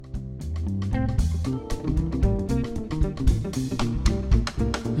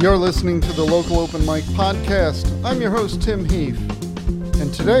You're listening to the Local Open Mic Podcast. I'm your host, Tim Heath,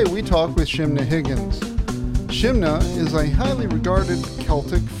 and today we talk with Shimna Higgins. Shimna is a highly regarded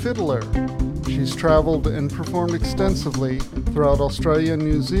Celtic fiddler. She's traveled and performed extensively throughout Australia and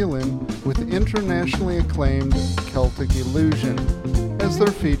New Zealand with internationally acclaimed Celtic Illusion as their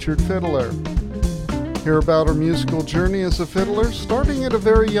featured fiddler. Hear about her musical journey as a fiddler starting at a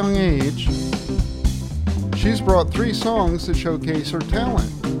very young age. She's brought 3 songs that showcase her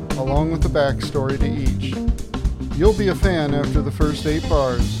talent, along with the backstory to each. You'll be a fan after the first 8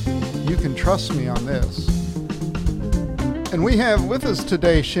 bars. You can trust me on this. And we have with us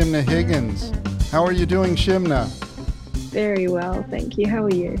today Shimna Higgins. How are you doing, Shimna? Very well, thank you. How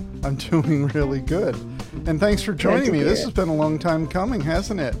are you? I'm doing really good. And thanks for joining me. This has been a long time coming,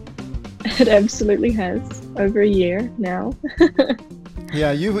 hasn't it? It absolutely has. Over a year now.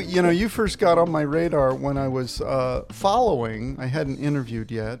 Yeah, you first got on my radar when I was following, I hadn't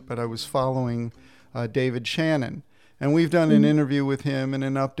interviewed yet, but I was following David Shannon. And we've done an interview with him and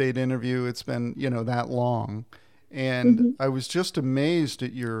an update interview. It's been, that long. And I was just amazed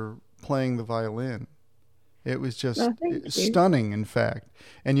at your playing the violin. It was just stunning, in fact.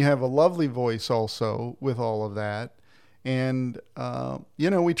 And you have a lovely voice also with all of that. And,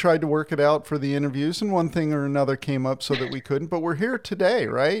 we tried to work it out for the interviews, and one thing or another came up so that we couldn't. But we're here today,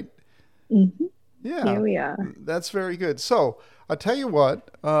 right? Mm-hmm. Yeah. Here we are. That's very good. So I'll tell you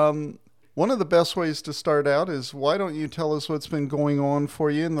what, one of the best ways to start out is why don't you tell us what's been going on for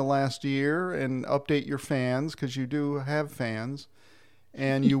you in the last year and update your fans, because you do have fans,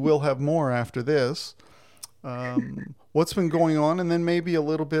 and you will have more after this. What's been going on, and then maybe a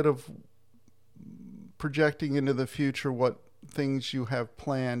little bit of projecting into the future, what things you have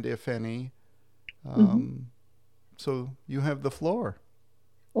planned, if any. So you have the floor.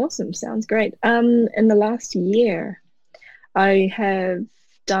 Awesome. Sounds great. In the last year, I have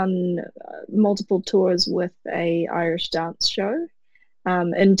done multiple tours with a Irish dance show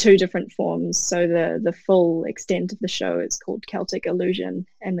in 2 different forms. So the full extent of the show is called Celtic Illusion,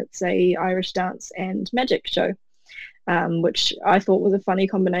 and it's a Irish dance and magic show. Which I thought was a funny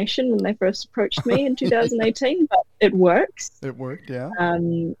combination when they first approached me in 2018, but it works. It worked, yeah.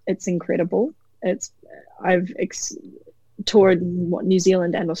 It's incredible. I've toured New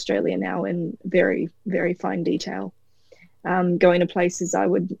Zealand and Australia now in very, very fine detail, going to places I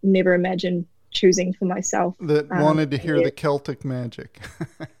would never imagine choosing for myself. That wanted to hear the Celtic magic.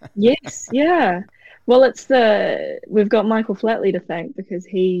 Yes, yeah. Well, we've got Michael Flatley to thank, because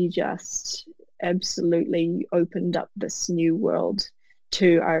he just absolutely opened up this new world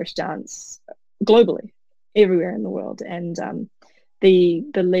to Irish dance globally, everywhere in the world. And the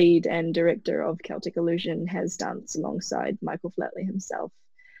lead and director of Celtic Illusion has danced alongside Michael Flatley himself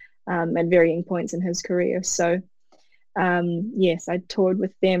at varying points in his career. So yes, I toured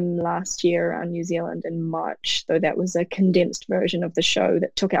with them last year around New Zealand in March, though that was a condensed version of the show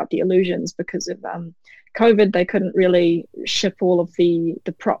that took out the illusions because of COVID. They couldn't really ship all of the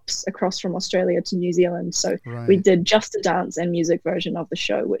props across from Australia to New Zealand. So we did just a dance and music version of the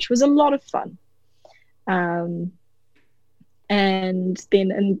show, which was a lot of fun. And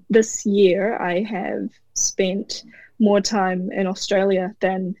then in this year, I have spent more time in Australia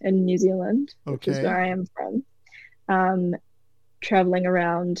than in New Zealand, which is where I am from, traveling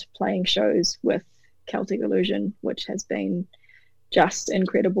around playing shows with Celtic Illusion, which has been just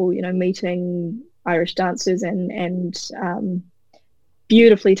incredible, meeting Irish dancers and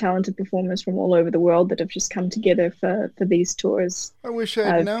beautifully talented performers from all over the world that have just come together for these tours. I wish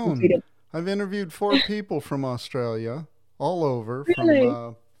I'd known. I've interviewed 4 people from Australia, all over, really?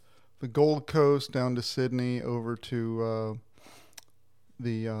 From the Gold Coast down to Sydney, over to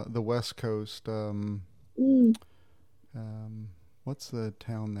the West Coast. What's the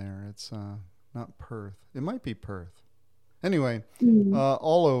town there? It's not Perth. It might be Perth. Anyway,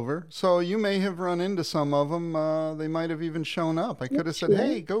 all over. So you may have run into some of them. They might have even shown up. I could have said,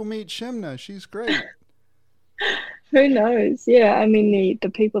 hey, go meet Shimna. She's great. Who knows? Yeah, I mean, the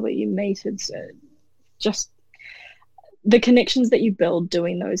people that you meet, it's just the connections that you build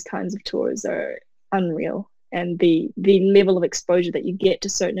doing those kinds of tours are unreal. And the level of exposure that you get to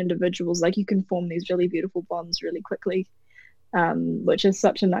certain individuals, like you can form these really beautiful bonds really quickly, which is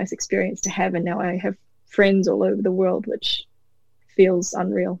such a nice experience to have. And now I have friends all over the world, which feels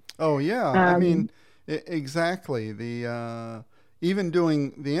unreal. Oh yeah, I mean, exactly. The even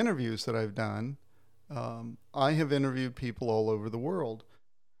doing the interviews that I've done, I have interviewed people all over the world,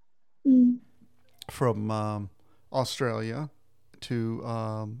 from Australia to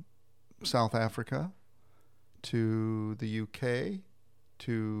South Africa to the UK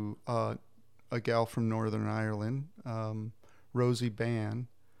to a gal from Northern Ireland, Rosie Bann,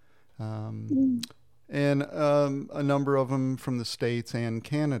 Mm. and a number of them from the States and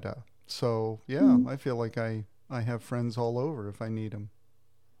Canada. So yeah, Mm. I feel like I have friends all over if I need them.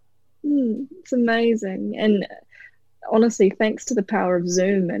 It's amazing. And honestly, thanks to the power of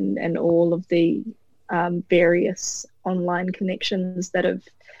Zoom and all of the various online connections that have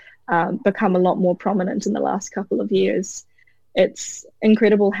become a lot more prominent in the last couple of years, it's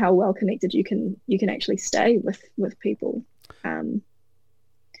incredible how well connected you can actually stay with people. Um,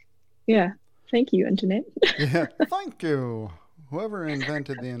 yeah, thank you, internet. Yeah, thank you. Whoever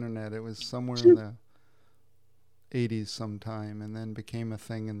invented the internet, it was somewhere in the 80s sometime and then became a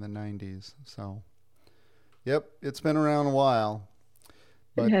thing in the 90s. So, yep, it's been around a while. It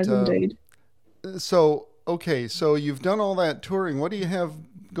But has indeed. so, okay, so you've done all that touring. What do you have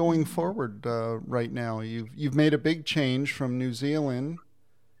going forward right now? You've made a big change from New Zealand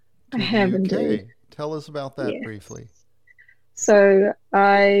I to the have indeed. UK. Tell us about that Yeah. briefly. So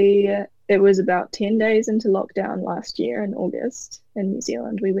it was about 10 days into lockdown last year in August in New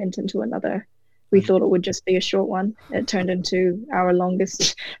Zealand. We went into another, we I, thought it would just be a short one. It turned into our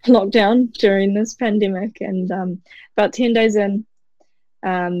longest lockdown during this pandemic. And about 10 days in,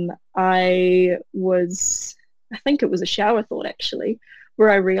 I think it was a shower thought actually, where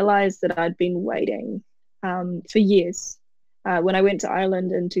I realized that I'd been waiting for years. When I went to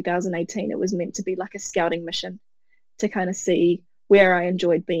Ireland in 2018, it was meant to be like a scouting mission to kind of see where I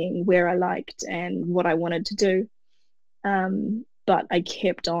enjoyed being, where I liked, and what I wanted to do. But I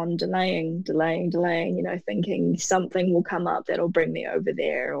kept on delaying, thinking something will come up that'll bring me over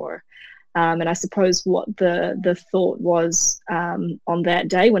there. And I suppose what the thought was on that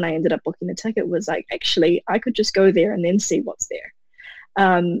day when I ended up booking the ticket was like, actually, I could just go there and then see what's there.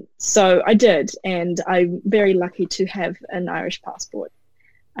 So I did, and I'm very lucky to have an Irish passport,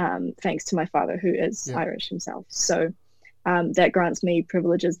 thanks to my father, who is yep. Irish himself. So that grants me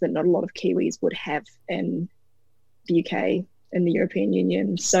privileges that not a lot of Kiwis would have in the UK, in the European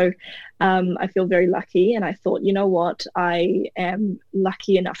Union. So I feel very lucky, and I thought, you know what, I am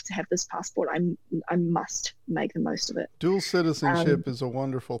lucky enough to have this passport. I must make the most of it. Dual citizenship is a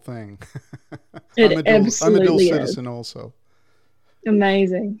wonderful thing. It I'm a dual absolutely citizen also.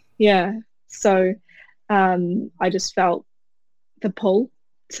 Amazing. Yeah. So I just felt the pull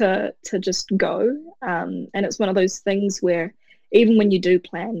to just go. And it's one of those things where even when you do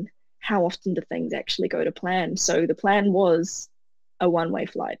plan, how often do things actually go to plan? So the plan was a one-way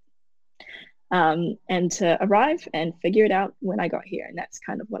flight, and to arrive and figure it out when I got here. And that's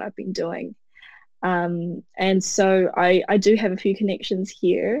kind of what I've been doing. And so I do have a few connections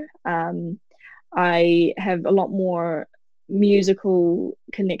here. I have a lot more musical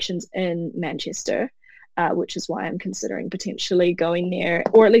connections in Manchester, which is why I'm considering potentially going there,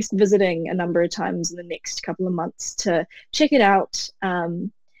 or at least visiting a number of times in the next couple of months to check it out,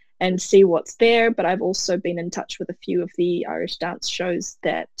 and see what's there. But I've also been in touch with a few of the Irish dance shows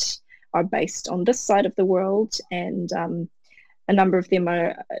that are based on this side of the world, and a number of them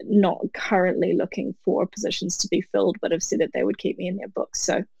are not currently looking for positions to be filled, but have said that they would keep me in their books.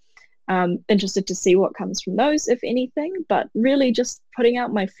 So interested to see what comes from those, if anything, but really just putting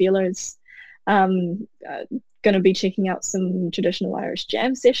out my feelers. Going to be checking out some traditional Irish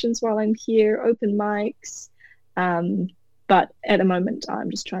jam sessions while I'm here, open mics. But at the moment, I'm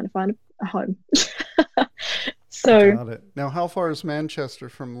just trying to find a home. So, got it. Now, how far is Manchester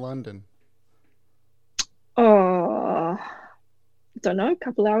from London? oh, don't know, a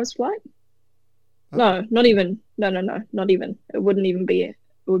couple hours flight. Oh. No, not even. No, not even. It wouldn't even be. It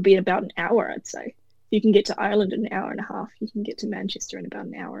would be about an hour, I'd say. You can get to Ireland in an hour and a half. You can get to Manchester in about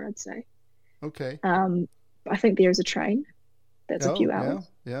an hour, I'd say. Okay. I think there's a train that's a few hours.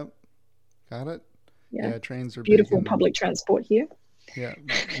 Yeah. Got it. Yeah. Yeah, trains are Beautiful big public transport here. Yeah,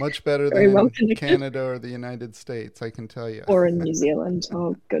 much better Very than well in connected. Canada or the United States, I can tell you. Or in New Zealand.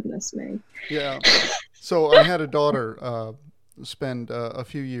 Oh, goodness me. Yeah. So I had a daughter spend a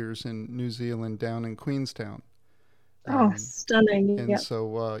few years in New Zealand down in Queenstown. Oh, stunning. And Yeah.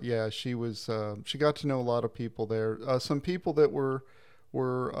 so, yeah, she got to know a lot of people there. Some people that were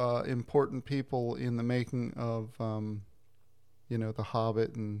important people in the making of, The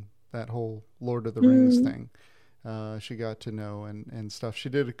Hobbit and that whole Lord of the Rings thing. She got to know and stuff. She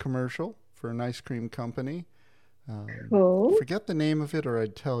did a commercial for an ice cream company. Cool. Forget the name of it, or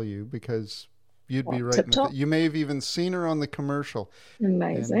I'd tell you, because you'd be right. You may have even seen her on the commercial.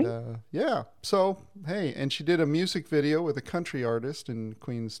 Amazing. And, yeah. So, hey, and she did a music video with a country artist in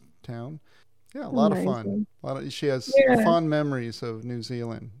Queenstown. Yeah, a lot of fun. She has fond memories of New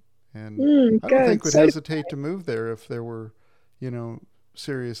Zealand. And I don't think would hesitate to move there if there were,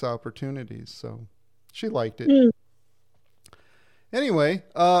 serious opportunities. So she liked it. Mm. Anyway,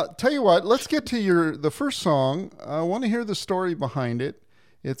 tell you what, let's get to the first song. I want to hear the story behind it.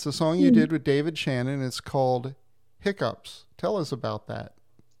 It's a song you did with David Shannon. It's called Hiccups. Tell us about that.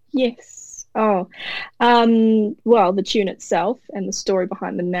 Yes. Oh, well, the tune itself and the story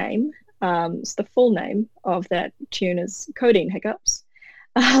behind the name. So the full name of that tune is Codeine Hiccups.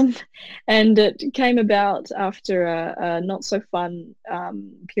 And it came about after a not so fun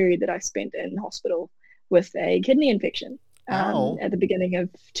period that I spent in hospital with a kidney infection at the beginning of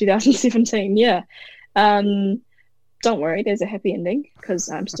 2017. Yeah. Don't worry, there's a happy ending because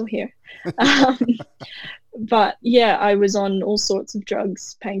I'm still here. But yeah, I was on all sorts of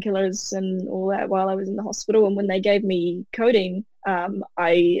drugs, painkillers, and all that while I was in the hospital. And when they gave me codeine,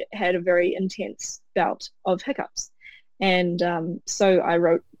 I had a very intense bout of hiccups. And so I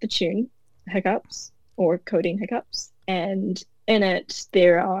wrote the tune, Hiccups, or Codeine Hiccups. And in it,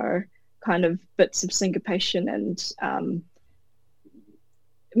 there are kind of bits of syncopation and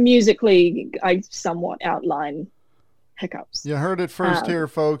musically, I somewhat outline hiccups. You heard it first here,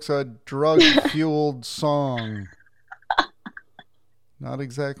 folks. A drug-fueled song. Not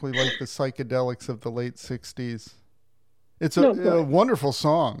exactly like the psychedelics of the late 60s. It's a wonderful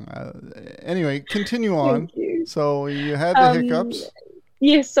song. Anyway, continue on. Thank you. So you had the hiccups?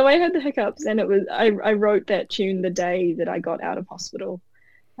 Yes, so I had the hiccups, and it was I wrote that tune the day that I got out of hospital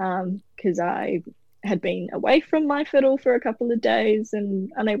because I had been away from my fiddle for a couple of days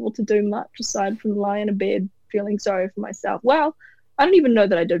and unable to do much aside from lie in a bed feeling sorry for myself. Well, I don't even know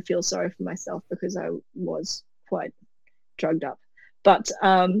that I did feel sorry for myself because I was quite drugged up. But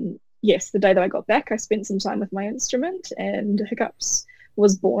yes, the day that I got back, I spent some time with my instrument and Hiccups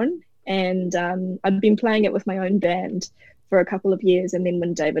was born. And I'd been playing it with my own band for a couple of years. And then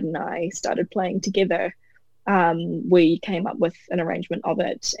when David and I started playing together, we came up with an arrangement of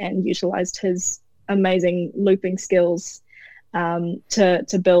it and utilized his amazing looping skills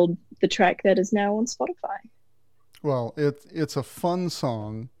to build the track that is now on Spotify. Well, it's a fun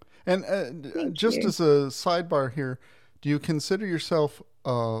song. And just as a sidebar here, do you consider yourself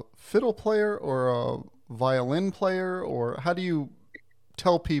a fiddle player or a violin player, or how do you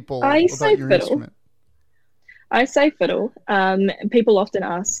tell people about your instrument? I say fiddle. People often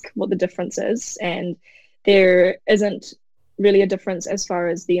ask what the difference is, and there isn't really a difference as far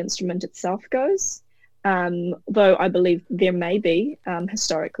as the instrument itself goes, though I believe there may be,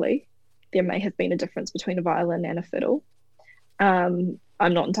 historically. There may have been a difference between a violin and a fiddle. I'm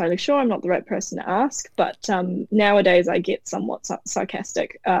not entirely sure. I'm not the right person to ask, but nowadays I get somewhat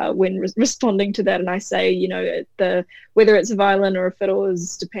sarcastic when responding to that, and I say, whether it's a violin or a fiddle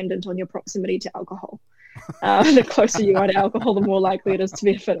is dependent on your proximity to alcohol. The closer you are to alcohol, the more likely it is to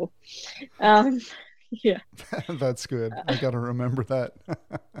be a fiddle. Yeah. That's good. I got to remember that.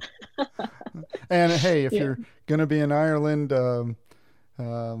 And hey, if you're going to be in Ireland,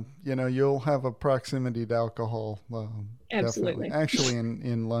 you'll have a proximity to alcohol. Absolutely. Definitely. Actually,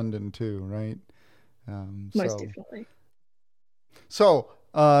 in London too, right? Most definitely. So,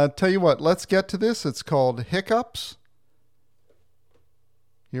 tell you what, let's get to this. It's called Hiccups.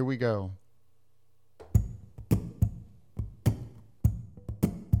 Here we go.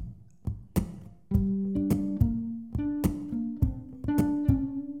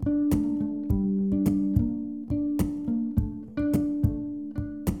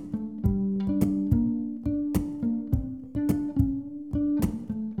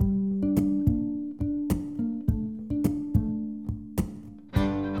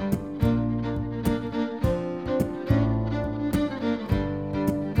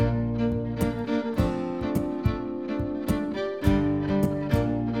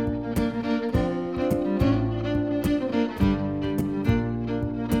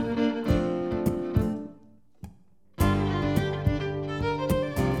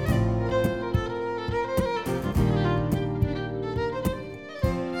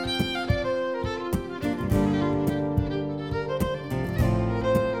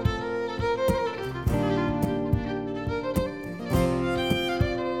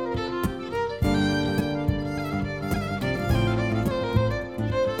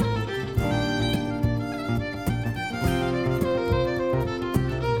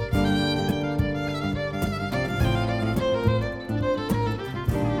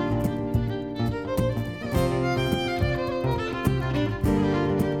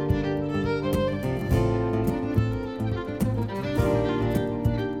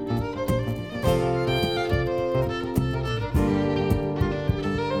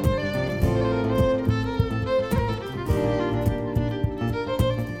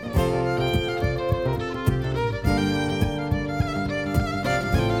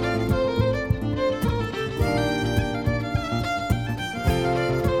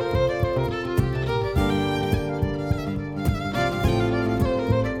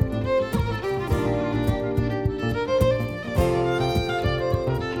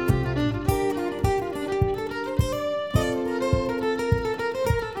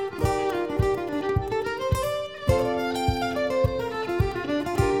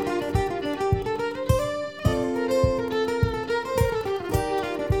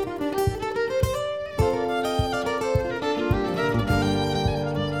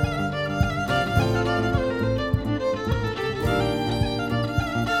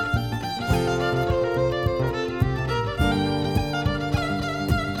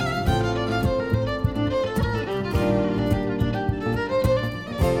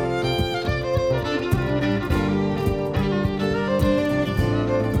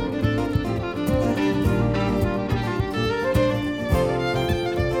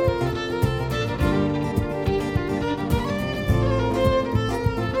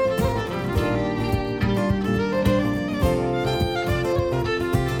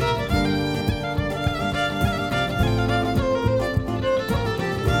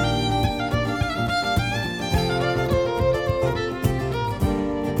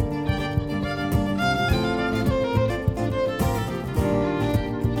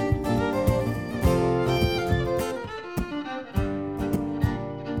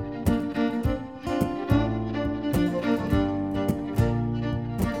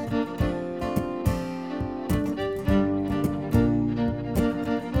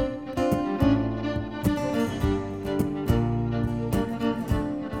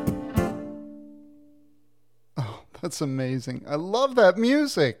 That's amazing. I love that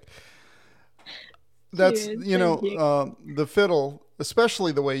music. That's, Cheers, you thank know, you. the fiddle,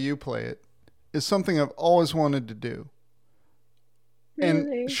 especially the way you play it, is something I've always wanted to do. And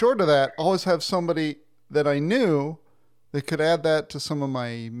Really? short of that, always have somebody that I knew that could add that to some of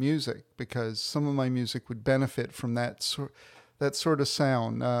my music, because some of my music would benefit from that sort of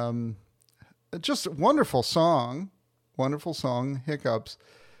sound. Just a wonderful song. Hiccups.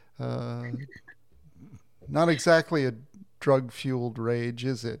 Uh, Not exactly a drug-fueled rage,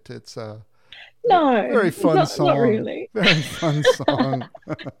 is it? It's a No, very fun not song. really. Very fun song.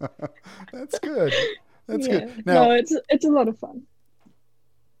 That's good. That's good. Yeah, no, Now, it's a lot of fun.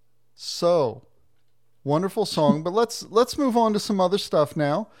 so wonderful song, but let's move on to some other stuff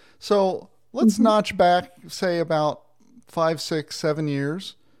now. So let's Hmm. notch back, say about 5, 6, 7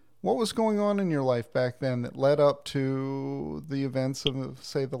 years. What was going on in your life back then that led up to the events of,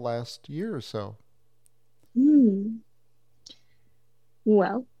 say, the last year or so? Hmm.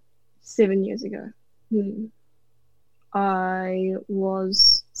 Well, 7 years ago, hmm, I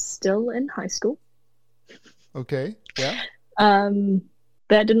was still in high school. Okay. Yeah. Um,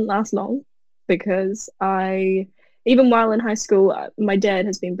 that didn't last long because even while in high school, my dad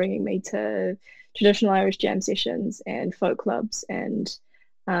has been bringing me to traditional Irish jam sessions and folk clubs and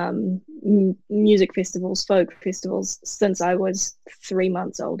music festivals, folk festivals since I was 3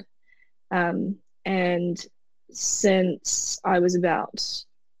 months old. And since I was about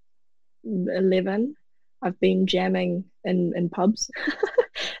 11, I've been jamming in pubs,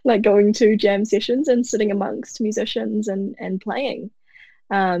 like going to jam sessions and sitting amongst musicians and playing.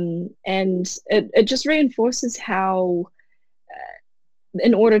 And it just reinforces how,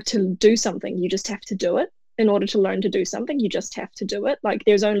 in order to do something, you just have to do it. In order to learn to do something, you just have to do it. Like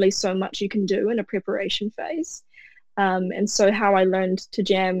there's only so much you can do in a preparation phase. And so, how I learned to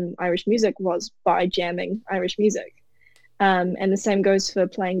jam Irish music was by jamming Irish music. And the same goes for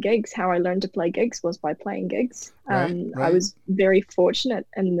playing gigs. How I learned to play gigs was by playing gigs. Right. I Right. was very fortunate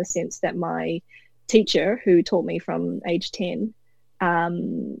in the sense that my teacher, who taught me from age 10,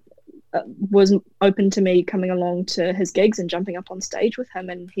 um, was open to me coming along to his gigs and jumping up on stage with him.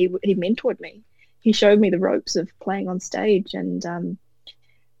 And he mentored me. He showed me the ropes of playing on stage and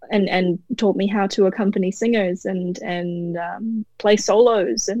taught me how to accompany singers and play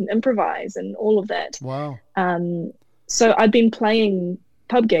solos and improvise and all of that. Wow. So I'd been playing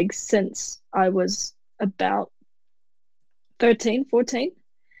pub gigs since I was about 13, 14.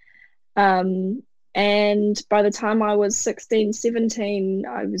 Um, and by the time I was 16, 17,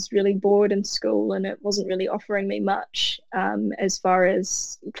 I was really bored in school and it wasn't really offering me much as far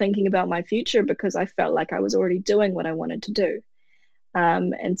as thinking about my future because I felt like I was already doing what I wanted to do.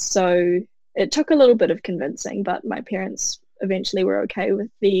 And so it took a little bit of convincing, but my parents eventually were okay with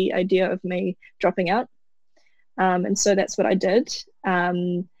the idea of me dropping out. And so that's what I did.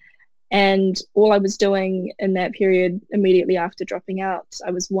 And all I was doing in that period immediately after dropping out,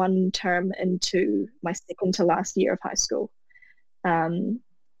 I was one term into my second to last year of high school. Um,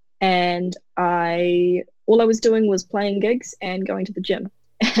 and all I was doing was playing gigs and going to the gym.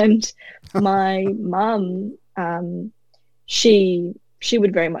 And my mum, she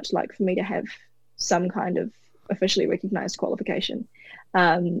would very much like for me to have some kind of officially recognized qualification.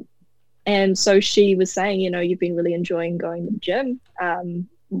 Um, and so she was saying, you've been really enjoying going to the gym.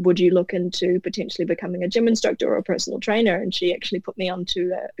 Would you look into potentially becoming a gym instructor or a personal trainer? And she actually put me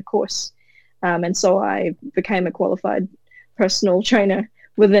onto a course. And so I became a qualified personal trainer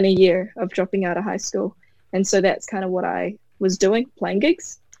within a year of dropping out of high school. And so that's kind of what I was doing, playing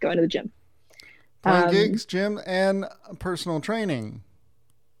gigs, going to the gym. Playing Um, gigs, gym, and personal training.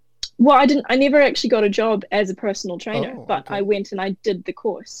 well, I never actually got a job as a personal trainer, Oh, but I okay. went and I did the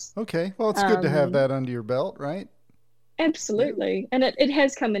course. Okay. Well, it's good to have Um, that under your belt, right? Yeah. Absolutely. And it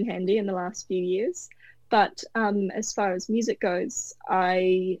has come in handy in the last few years. But as far as music goes,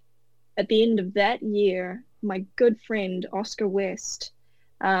 at the end of that year, my good friend Oscar West,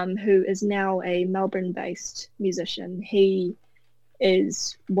 who is now a Melbourne-based musician, he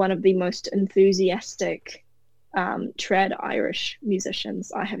is one of the most enthusiastic trad Irish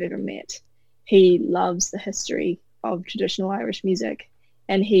musicians I have ever met. He loves the history of traditional Irish music,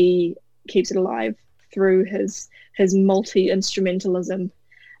 and he keeps it alive through his multi instrumentalism.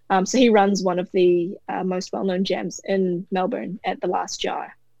 So he runs one of the most well known jams in Melbourne at the Last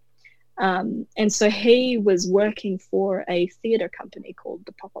Jar. And so he was working for a theatre company called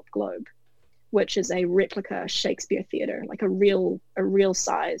the Pop Up Globe, which is a replica Shakespeare theatre, like a real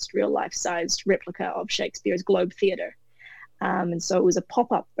life sized replica of Shakespeare's Globe Theatre. And so it was a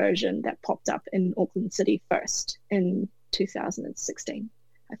pop up version that popped up in Auckland City first in 2016,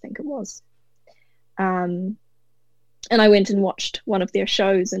 I think it was. Um, And I went and watched one of their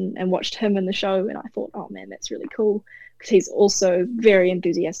shows and watched him in the show. And I thought, oh man, that's really cool, because he's also very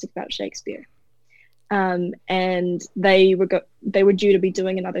enthusiastic about Shakespeare. And they were due to be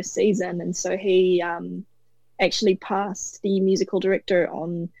doing another season. And so he actually passed the musical director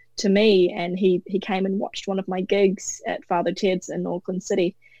on to me, and he came and watched one of my gigs at Father Ted's in Auckland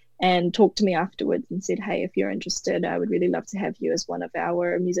City and talked to me afterwards and said, hey, if you're interested, I would really love to have you as one of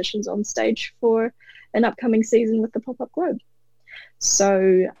our musicians on stage for an upcoming season with the Pop-Up Globe.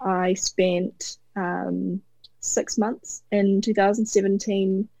 So I spent 6 months in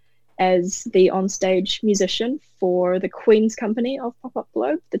 2017 as the onstage musician for the Queen's Company of Pop-Up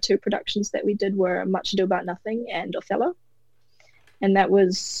Globe. The two productions that we did were Much Ado About Nothing and Othello. And that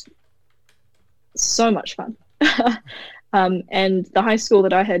was so much fun. And the high school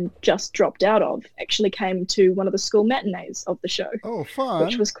that I had just dropped out of actually came to one of the school matinees of the show. Oh, fun.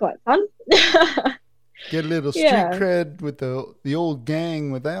 Which was quite fun. Get a little street cred with the old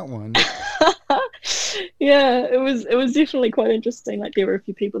gang with that one. Yeah, it was definitely quite interesting. Like, there were a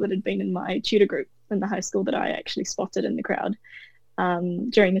few people that had been in my tutor group in the high school that I actually spotted in the crowd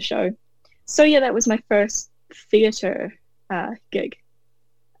during the show. So yeah, that was my first theatre gig.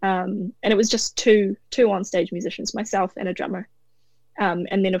 And it was just two on-stage musicians, myself and a drummer.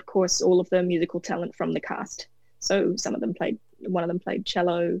 And then, of course, all of the musical talent from the cast. So one of them played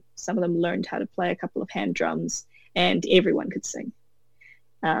cello, some of them learned how to play a couple of hand drums, and everyone could sing.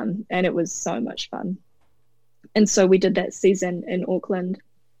 And it was so much fun. And so we did that season in Auckland.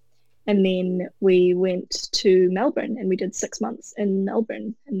 And then we went to Melbourne, and we did 6 months in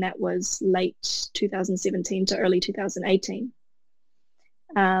Melbourne. And that was late 2017 to early 2018.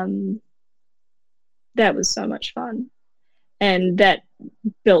 That was so much fun, and that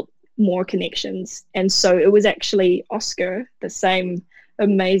built more connections. And so it was actually Oscar, the same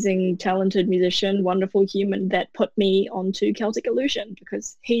amazing, talented musician, wonderful human, that put me onto Celtic Illusion,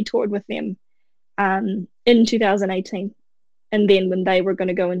 because he toured with them in 2018. And then when they were going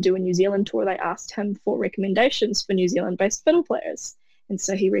to go and do a New Zealand tour, they asked him for recommendations for New Zealand-based fiddle players, and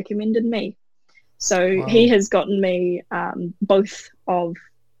so he recommended me. So wow. He has gotten me both of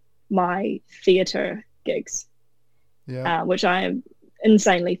my theatre gigs, which I am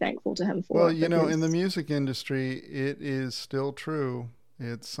insanely thankful to him for. Well, you know, in the music industry, it is still true.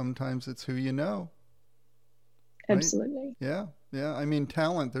 Sometimes it's who you know. Right? Absolutely. Yeah. I mean,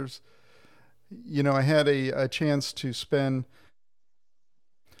 talent. I had a chance to spend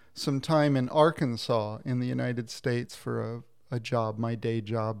some time in Arkansas in the United States for a job. My day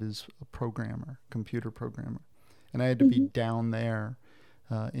job is a computer programmer. And I had to be down there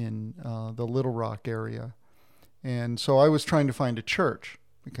in the Little Rock area. And so I was trying to find a church,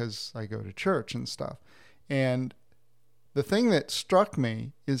 because I go to church and stuff. And the thing that struck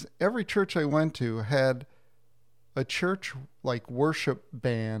me is every church I went to had a church like worship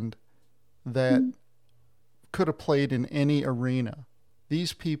band that could have played in any arena.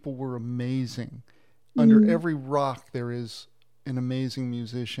 These people were amazing. Under every rock there is an amazing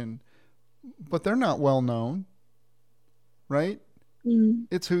musician, but they're not well known, right?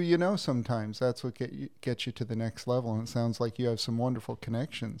 It's who you know sometimes. That's what gets you to the next level. And it sounds like you have some wonderful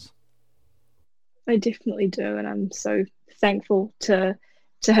connections. I definitely do. And I'm so thankful to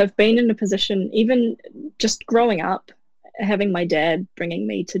have been in a position, even just growing up, having my dad bringing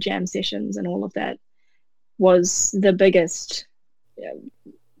me to jam sessions and all of that was the biggest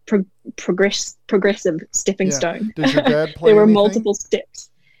progressive stepping stone. Does your dad play There were anything? multiple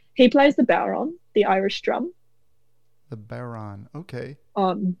steps. He plays the bodhrán, the Irish drum. The bodhrán, okay.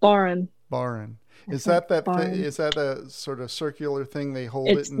 Bodhrán. Bodhrán. Is that a sort of circular thing they hold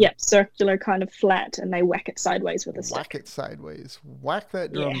it? Circular, kind of flat, and they whack it sideways with a stick. Whack it sideways. Whack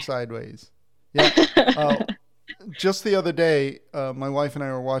that drum sideways. Yeah. Just the other day, my wife and I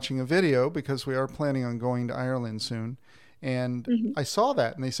were watching a video, because we are planning on going to Ireland soon. And I saw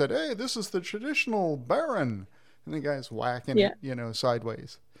that, and they said, hey, this is the traditional bodhrán. And the guy's whacking it,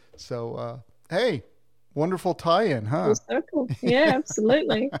 sideways. So, hey, wonderful tie-in, huh? Full circle. Yeah,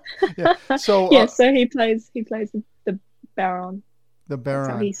 absolutely. So so he plays the bodhrán. The bodhrán. That's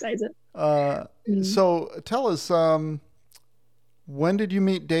how he says it. So tell us, when did you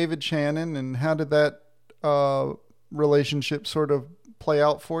meet David Shannon, and how did that relationship sort of play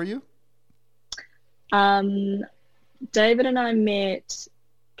out for you? David and I met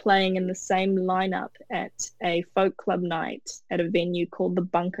playing in the same lineup at a folk club night at a venue called The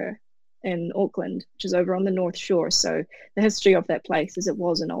Bunker in Auckland, which is over on the North Shore. So the history of that place is it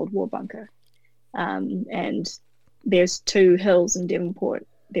was an old war bunker. And there's two hills in Devonport.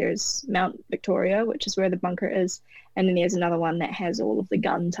 There's Mount Victoria, which is where the bunker is. And then there's another one that has all of the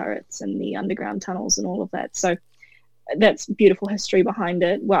gun turrets and the underground tunnels and all of that. So that's beautiful history behind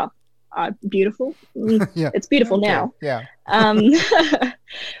it. Well, beautiful. Yeah. It's beautiful Okay. now. Yeah.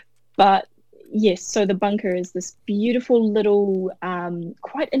 But yes, so the Bunker is this beautiful little,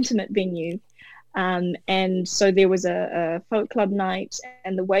 quite intimate venue. And so there was a folk club night,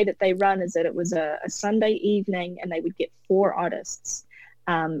 and the way that they run is that it was a Sunday evening, and they would get 4 artists,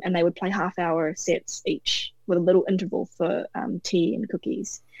 and they would play half-hour sets each with a little interval for tea and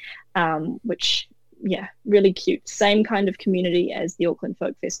cookies, which, yeah, really cute. Same kind of community as the Auckland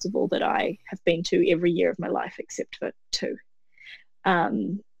Folk Festival that I have been to every year of my life except for 2.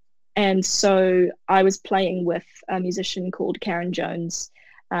 And so I was playing with a musician called Karen Jones.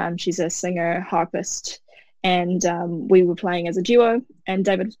 She's a singer, harpist, and we were playing as a duo, and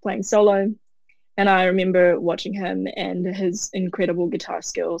David was playing solo. And I remember watching him and his incredible guitar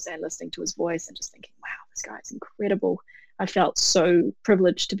skills and listening to his voice and just thinking, wow, this guy is incredible. I felt so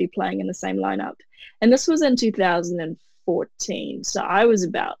privileged to be playing in the same lineup. And this was in 2014, so I was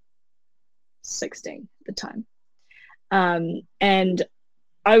about 16 at the time. And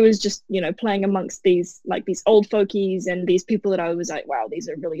I was just, playing amongst these old folkies and these people that I was like, wow, these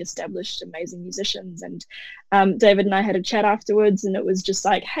are really established, amazing musicians. And David and I had a chat afterwards, and it was just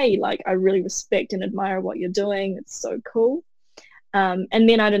like, hey, I really respect and admire what you're doing. It's so cool. And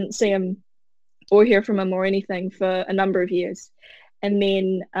then I didn't see him or hear from him or anything for a number of years. And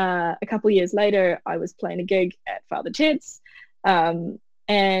then a couple of years later, I was playing a gig at Father Ted's, and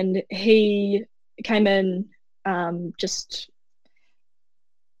he came in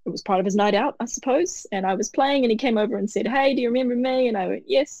it was part of his night out, I suppose. And I was playing, and he came over and said, hey, do you remember me? And I went,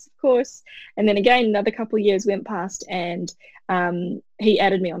 yes, of course. And then again, another couple of years went past, and he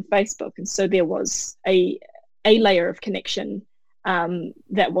added me on Facebook. And so there was a layer of connection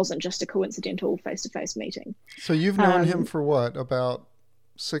that wasn't just a coincidental face-to-face meeting. So you've known him for what, about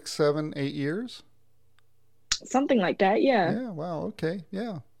 6, 7, 8 years? Something like that, yeah. Yeah, wow, okay,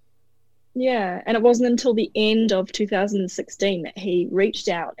 yeah. Yeah, and it wasn't until the end of 2016 that he reached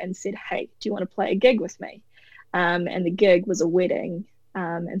out and said, hey, do you want to play a gig with me? And the gig was a wedding.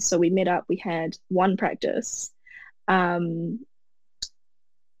 And so we met up, we had one practice. And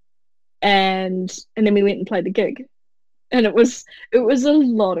then we went and played the gig. And it was a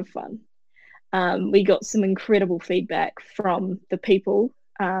lot of fun. We got some incredible feedback from the people,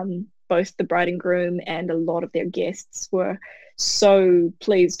 both the bride and groom, and a lot of their guests were so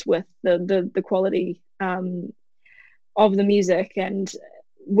pleased with the quality of the music, and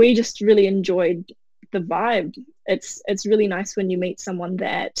we just really enjoyed the vibe. It's really nice when you meet someone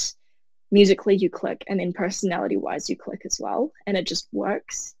that musically you click, and then personality wise you click as well, and it just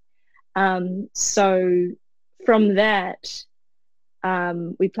works. So from that,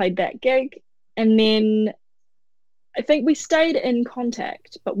 we played that gig, and then I think we stayed in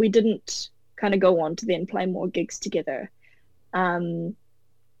contact, but we didn't kind of go on to then play more gigs together. And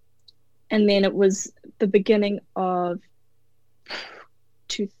then it was the beginning of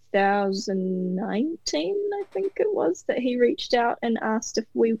 2019, I think it was, that he reached out and asked if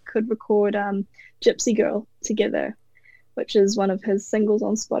we could record Gypsy Girl together, which is one of his singles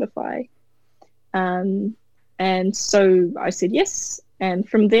on Spotify. And so I said yes. And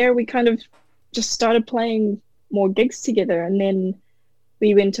from there, we kind of just started playing more gigs together. And then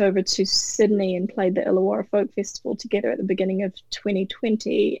we went over to Sydney and played the Illawarra Folk Festival together at the beginning of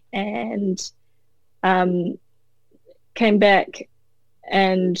 2020, and came back,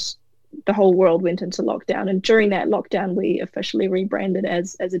 and the whole world went into lockdown. And during that lockdown, we officially rebranded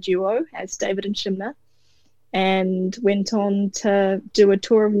as a duo, as David and Shimna, and went on to do a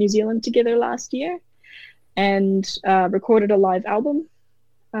tour of New Zealand together last year, and recorded a live album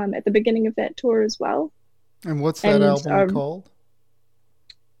at the beginning of that tour as well. And what's that album called?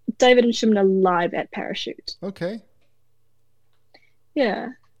 David and Shimna Live at Parachute. Okay. Yeah.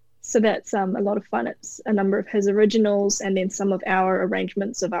 So that's a lot of fun. It's a number of his originals, and then some of our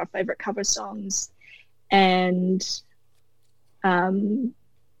arrangements of our favorite cover songs. And not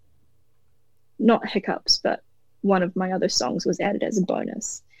Hiccups, but one of my other songs was added as a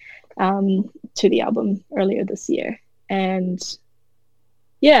bonus to the album earlier this year. And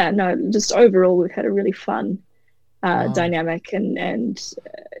yeah, no, just overall, we've had a really fun dynamic, and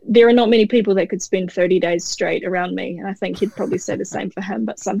there are not many people that could spend 30 days straight around me, and I think he'd probably say the same for him,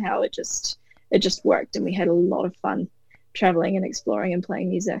 but somehow it just worked, and we had a lot of fun traveling and exploring and playing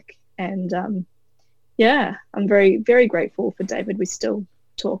music. And yeah, I'm very, very grateful for David. We still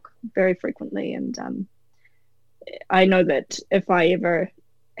talk very frequently, and I know that if I ever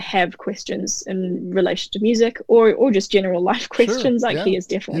have questions in relation to music or just general life questions, sure, yeah. he is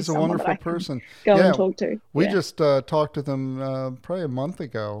definitely He's a someone wonderful that I can person. go and talk to. We just talked to them probably a month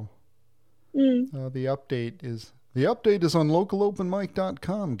ago. The update is The update is on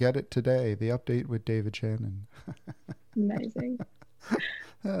localopenmic.com. Get it today. The update with David Shannon. Amazing.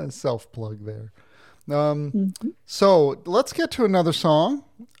 Self-plug there. Mm-hmm. So let's get to another song.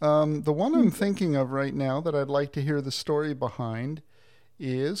 The one I'm thinking of right now that I'd like to hear the story behind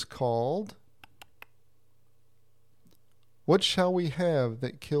is called What Shall We Have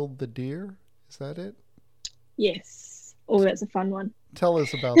That Killed the Deer? Is that it? Yes. Oh, that's a fun one. Tell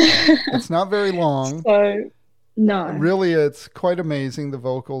us about that. It's not very long. So, no. Really, it's quite amazing, the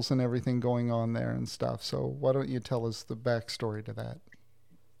vocals and everything going on there and stuff. So why don't you tell us the backstory to that?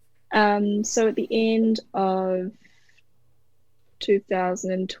 So at the end of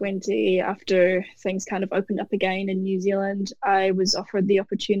 2020, after things kind of opened up again in New Zealand, I was offered the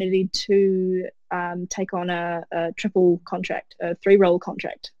opportunity to take on a triple contract, a 3-role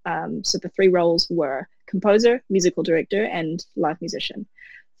contract. So the 3 roles were composer, musical director, and live musician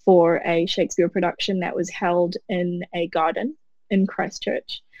for a Shakespeare production that was held in a garden in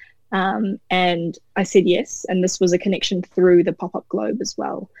Christchurch. And I said yes, and this was a connection through the Pop-Up Globe as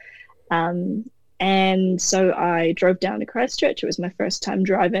well. And so I drove down to Christchurch. It was my first time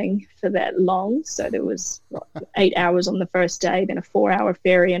driving for that long. So there was 8 hours on the first day, then a 4-hour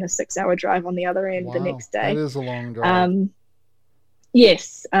ferry and a 6-hour drive on the other end the next day. That is a long drive.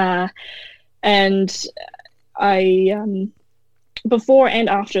 Yes. And I, before and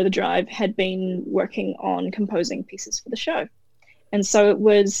after the drive, had been working on composing pieces for the show. And so it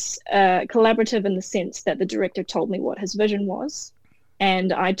was collaborative in the sense that the director told me what his vision was.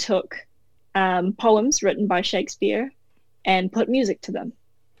 And I took poems written by Shakespeare and put music to them,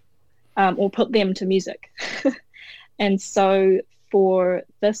 or put them to music. And so for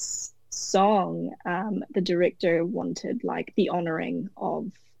this song, the director wanted like the honoring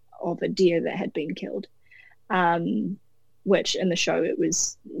of a deer that had been killed, which in the show it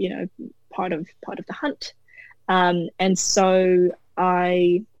was, you know, part of the hunt. And so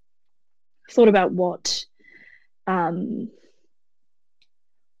I thought about what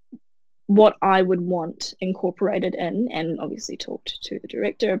I would want incorporated in, and obviously talked to the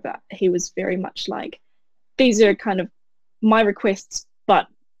director, but he was very much like, these are kind of my requests, but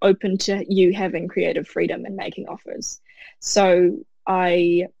open to you having creative freedom and making offers. So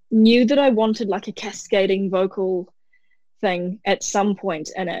I knew that I wanted like a cascading vocal thing at some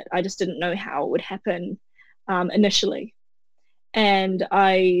point in it. I just didn't know how it would happen initially. And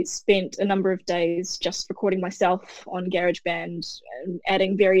I spent a number of days just recording myself on GarageBand,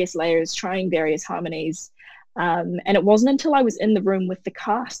 adding various layers, trying various harmonies. And it wasn't until I was in the room with the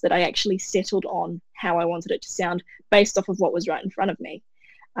cast that I actually settled on how I wanted it to sound based off of what was right in front of me,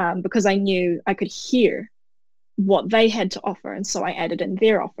 because I knew I could hear what they had to offer. And so I added in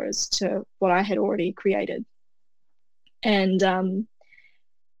their offers to what I had already created. And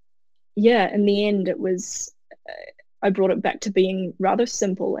yeah, in the end, it was... I brought it back to being rather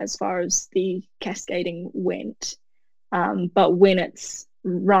simple as far as the cascading went. But when it's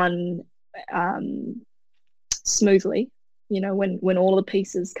run smoothly, you know, when all the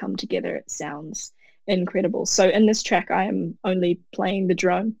pieces come together, it sounds incredible. So in this track, I am only playing the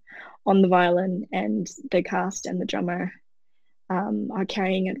drone on the violin, and the cast and the drummer are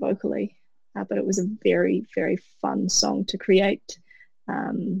carrying it vocally. But it was a very, very fun song to create,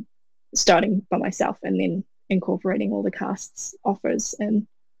 starting by myself and then incorporating all the cast's offers. And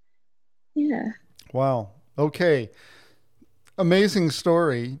yeah. Wow. Okay. Amazing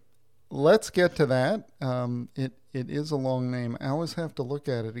story. Let's get to that. It is a long name. I always have to look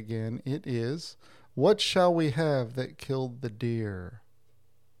at it again. It is What Shall We Have That Killed the Deer?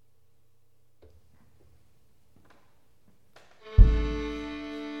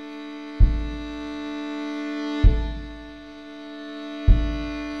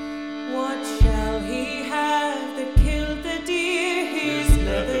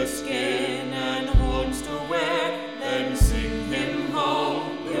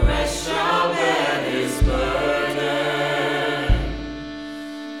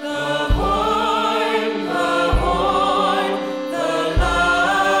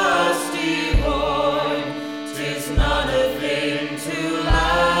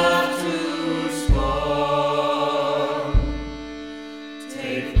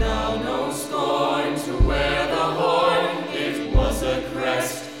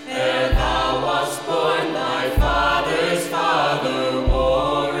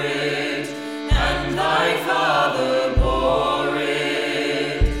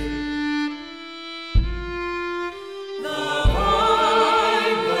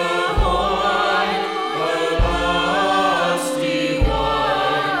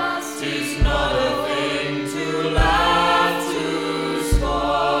 Not a thing to laugh to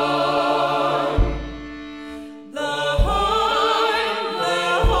scorn.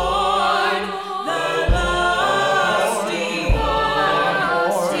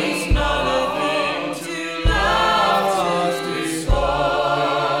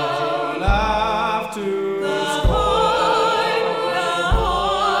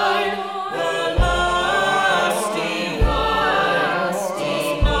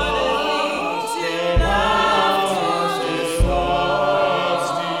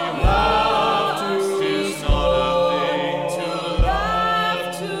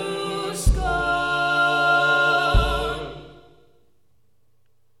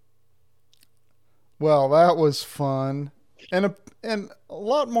 That was fun. And a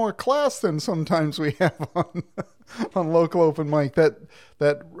lot more class than sometimes we have on local open mic.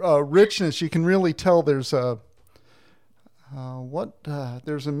 That richness, you can really tell there's there's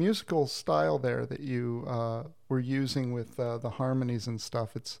a musical style there that you were using with the harmonies and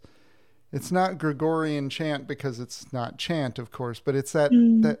stuff. It's not Gregorian chant because it's not chant, of course, but it's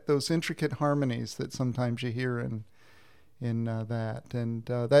that those intricate harmonies that sometimes you hear in that. And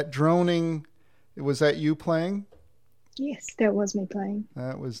that droning, was that you playing? Yes, that was me playing.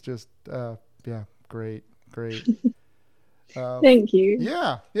 That was just great. Thank you.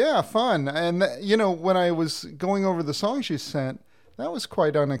 Yeah, fun. And when I was going over the songs you sent, that was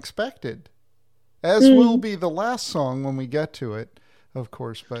quite unexpected, as will be the last song when we get to it, of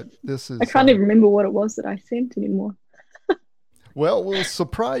course. But this is, I can't even remember what it was that I sent anymore. Well, we'll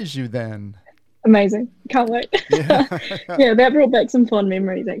surprise you then. Amazing. Can't wait. Yeah. Yeah, that brought back some fond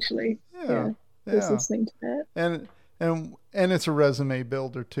memories, actually. Yeah. Just listening to that. And it's a resume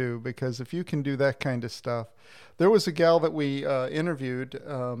builder too, because if you can do that kind of stuff. There was a gal that we interviewed,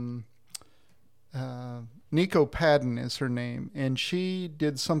 Nico Padden is her name, and she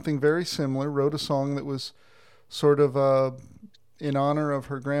did something very similar, wrote a song that was sort of in honor of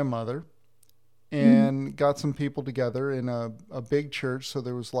her grandmother, and got some people together in a big church, so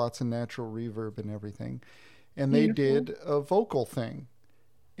there was lots of natural reverb and everything, and they did a vocal thing,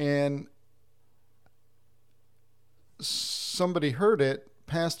 and somebody heard it,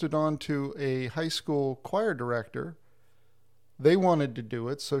 passed it on to a high school choir director. They wanted to do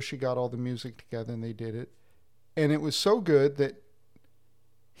it, so she got all the music together and they did it. And it was so good that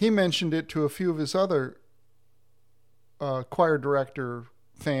he mentioned it to a few of his other choir director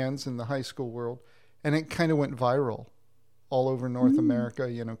fans in the high school world, and it kind of went viral all over North America,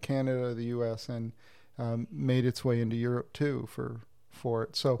 Canada, the U.S., and made its way into Europe too for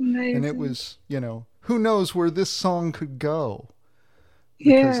it. So, amazing. And it was, who knows where this song could go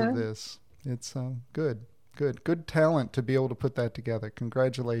because of this. It's good talent to be able to put that together.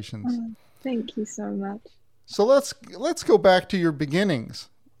 Congratulations. Thank you so much. So let's go back to your beginnings.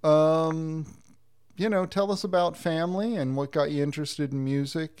 Tell us about family and what got you interested in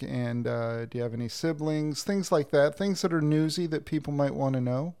music, and do you have any siblings, things like that, things that are newsy that people might want to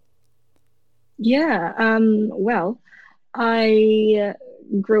know? Yeah, well, I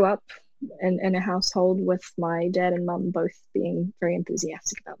grew up in a household with my dad and mum both being very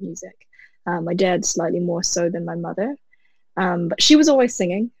enthusiastic about music. My dad slightly more so than my mother, but she was always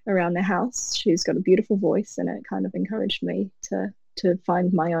singing around the house. She's got a beautiful voice, and it kind of encouraged me to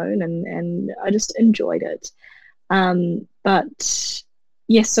find my own, and I just enjoyed it. But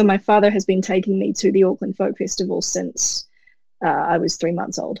yes, so my father has been taking me to the Auckland Folk Festival since I was 3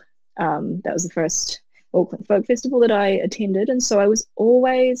 months old. That was the first Auckland Folk Festival that I attended, and so I was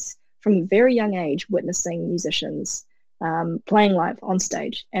always, from a very young age, witnessing musicians playing live on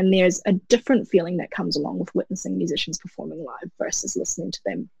stage. And there's a different feeling that comes along with witnessing musicians performing live versus listening to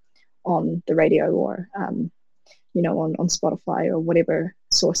them on the radio or on Spotify or whatever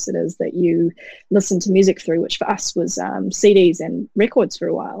source it is that you listen to music through, which for us was CDs and records for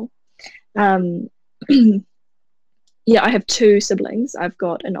a while. Yeah, I have 2 siblings. I've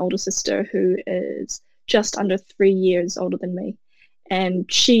got an older sister who is just under 3 years older than me,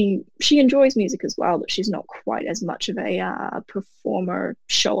 and she enjoys music as well, but she's not quite as much of a performer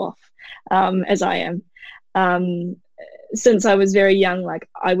show-off as I am. Since I was very young,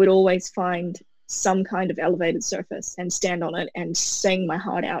 I would always find some kind of elevated surface and stand on it and sing my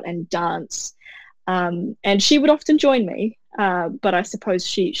heart out and dance. And she would often join me, but I suppose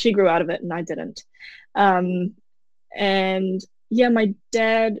she grew out of it and I didn't. And yeah, my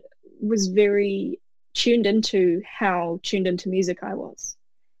dad was very tuned into how tuned into music I was.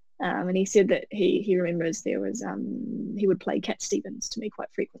 And he said that he remembers there was, he would play Cat Stevens to me quite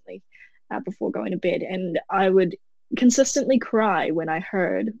frequently before going to bed. And I would consistently cry when I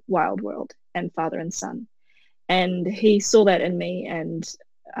heard Wild World and Father and Son. And he saw that in me and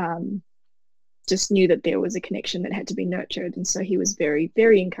just knew that there was a connection that had to be nurtured. And so he was very,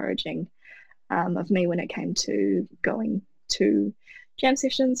 very encouraging of me when it came to going to jam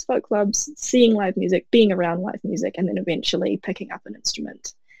sessions, folk clubs, seeing live music, being around live music, and then eventually picking up an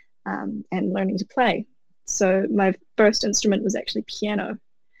instrument and learning to play. So my first instrument was actually piano.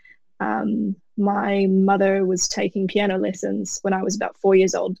 My mother was taking piano lessons when I was about 4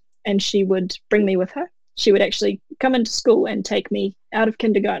 years old, and she would bring me with her. She would actually come into school and take me out of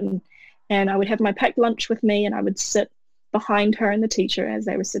kindergarten, and I would have my packed lunch with me, and I would sit behind her and the teacher as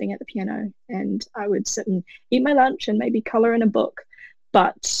they were sitting at the piano, and I would sit and eat my lunch and maybe color in a book.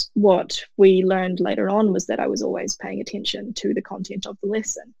 But what we learned later on was that I was always paying attention to the content of the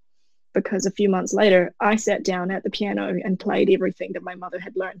lesson. because a few months later, I sat down at the piano and played everything that my mother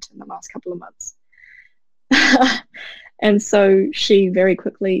had learned in the last couple of months. And so she very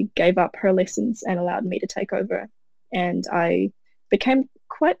quickly gave up her lessons and allowed me to take over. And I became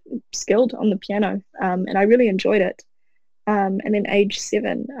quite skilled on the piano, and I really enjoyed it. And then age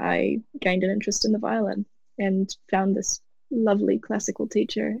 7, I gained an interest in the violin and found this lovely classical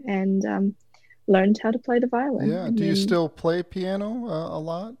teacher and learned how to play the violin. Yeah. And Do you then still play piano a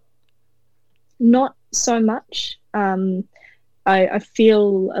lot? not so much. I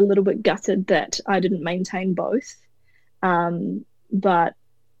feel a little bit gutted that I didn't maintain both. But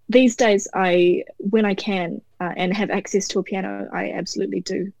these days, when I can and have access to a piano, I absolutely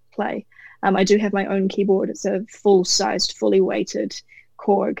do play. I do have my own keyboard. It's a full-sized, fully weighted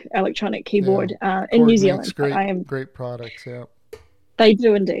Korg electronic keyboard in New Zealand. Great products. Yeah. They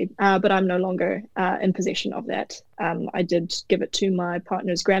do indeed, but I'm no longer in possession of that. I did give it to my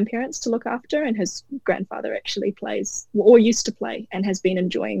partner's grandparents to look after, and his grandfather actually plays or used to play and has been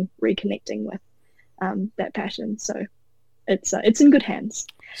enjoying reconnecting with that passion. So it's in good hands.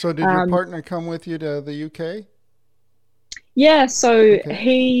 So did your partner come with you to the UK? Yeah, so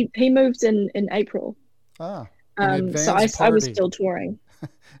he moved in April. An so advanced I was party. still touring.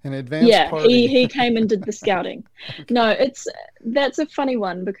 An advanced party. he came and did the scouting. Okay. No, that's a funny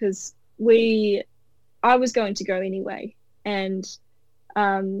one because I was going to go anyway, and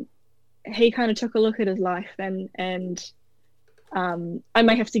he kind of took a look at his life and I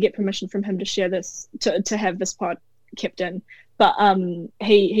may have to get permission from him to share this to have this part kept in, but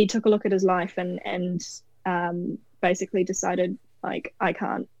he took a look at his life and basically decided, like, I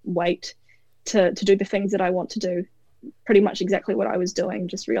can't wait to do the things that I want to do. Pretty much exactly what I was doing,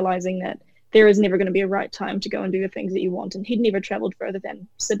 just realizing that there is never going to be a right time to go and do the things that you want. And he'd never traveled further than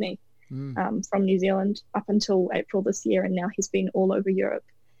Sydney from New Zealand up until April this year, and now he's been all over Europe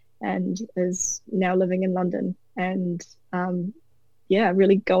and is now living in London and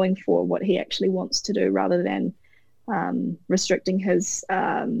really going for what he actually wants to do rather than restricting his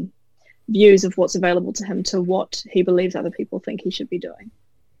views of what's available to him to what he believes other people think he should be doing,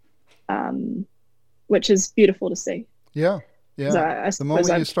 which is beautiful to see. Yeah. So the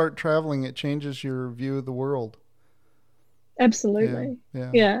moment you start traveling, it changes your view of the world. Absolutely.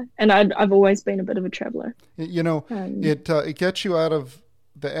 Yeah. And I've always been a bit of a traveler. It gets you out of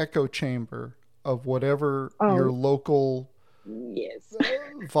the echo chamber of whatever your local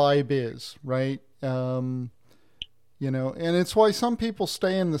vibe is, right? And it's why some people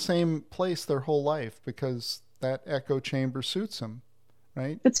stay in the same place their whole life, because that echo chamber suits them,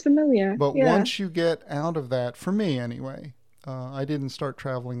 right? It's familiar. But once you get out of that, for me anyway, I didn't start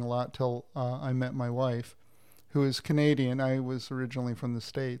traveling a lot till I met my wife, who is Canadian. I was originally from the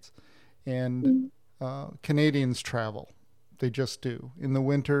States, and Canadians travel. They just do. In the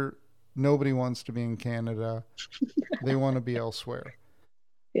winter, nobody wants to be in Canada. They want to be elsewhere.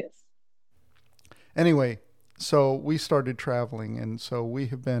 Yes. Anyway, so we started traveling, and so we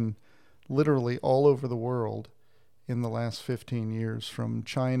have been literally all over the world in the last 15 years, from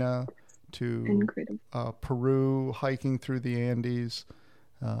China to Peru, hiking through the Andes,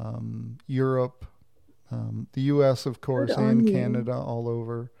 Europe, the U.S., of course, and Canada, all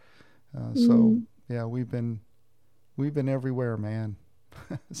over. So yeah, we've been everywhere, man.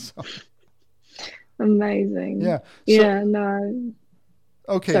 So amazing. Yeah. No.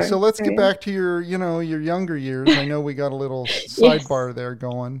 Okay, Sorry, so let's get back to your younger years. I know we got a little sidebar there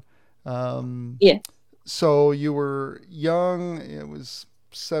going. So you were young. It was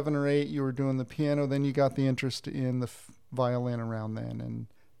 7 or 8. You were doing the piano. Then you got the interest in the violin around then, and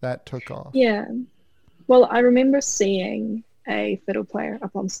that took off. Yeah. Well, I remember seeing a fiddle player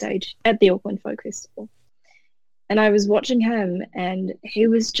up on stage at the Auckland Folk Festival, and I was watching him, and he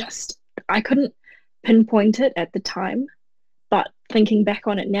was just, I couldn't pinpoint it at the time, but thinking back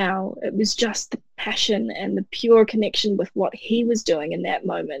on it now, it was just the passion and the pure connection with what he was doing in that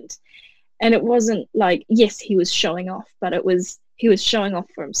moment. And it wasn't like, yes, he was showing off, but he was showing off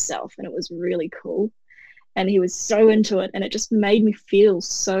for himself, and it was really cool. And he was so into it, and it just made me feel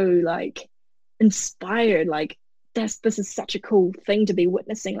so like inspired. Like this is such a cool thing to be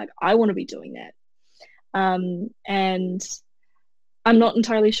witnessing. Like I want to be doing that. And I'm not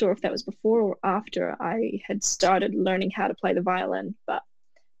entirely sure if that was before or after I had started learning how to play the violin, but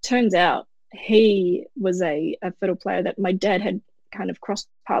turns out he was a fiddle player that my dad had kind of crossed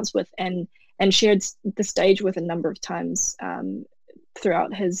paths with and shared the stage with a number of times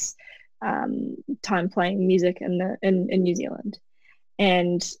throughout his time playing music in New Zealand.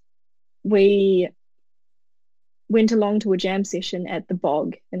 And we went along to a jam session at the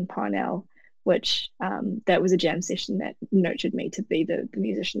Bog in Parnell which that was a jam session that nurtured me to be the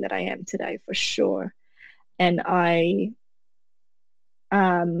musician that I am today, for sure. And I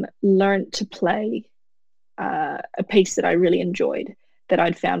learned to play a piece that I really enjoyed, that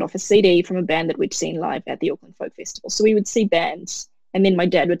I'd found off a CD from a band that we'd seen live at the Auckland Folk Festival. So we would see bands, and then my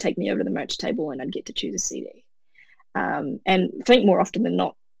dad would take me over to the merch table and I'd get to choose a CD. And I think more often than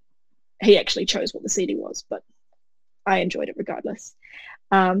not, he actually chose what the CD was, but I enjoyed it regardless.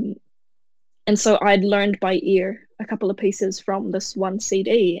 And so I'd learned by ear a couple of pieces from this one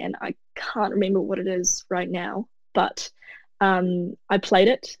CD, and I can't remember what it is right now, but I played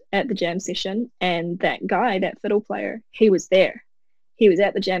it at the jam session, and that guy, that fiddle player, he was there. He was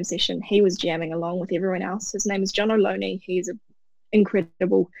at the jam session. He was jamming along with everyone else. His name is John O'Loney. He's an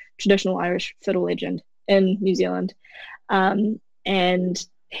incredible traditional Irish fiddle legend in New Zealand. And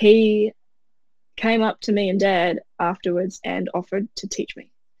he came up to me and Dad afterwards and offered to teach me.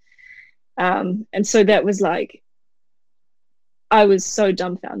 And so that was like, I was so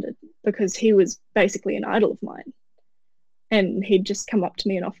dumbfounded, because he was basically an idol of mine. And he'd just come up to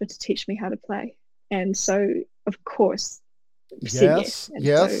me and offered to teach me how to play. And so, of course, yes,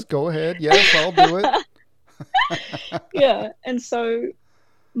 so, go ahead. Yes, I'll do it. Yeah. And so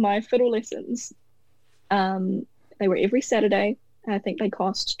my fiddle lessons, they were every Saturday. I think they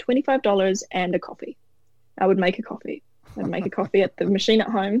cost $25 and a coffee. I would make a coffee. I'd make a coffee at the machine at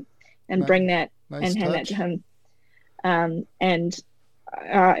home and bring that and hand that to him. And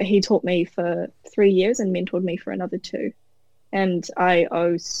he taught me for 3 years and mentored me for another 2. And I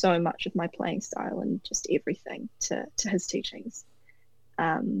owe so much of my playing style and just everything to his teachings.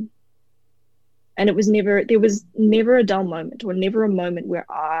 And there was never a dull moment, or never a moment where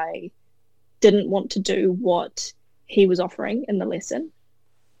I didn't want to do what he was offering in the lesson,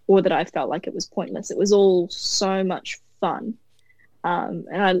 or that I felt like it was pointless. It was all so much fun.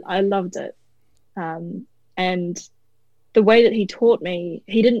 And I loved it. And the way that he taught me,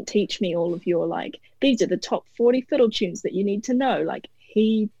 he didn't teach me all of your, like, these are the top 40 fiddle tunes that you need to know. Like,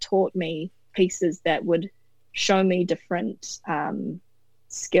 he taught me pieces that would show me different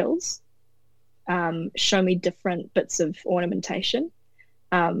skills, show me different bits of ornamentation,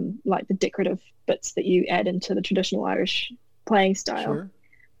 like the decorative bits that you add into the traditional Irish playing style. Sure.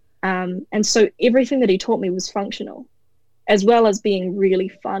 And so everything that he taught me was functional, as well as being really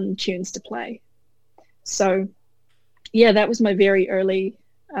fun tunes to play. So yeah, that was my very early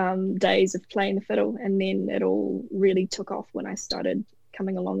days of playing the fiddle. And then it all really took off when I started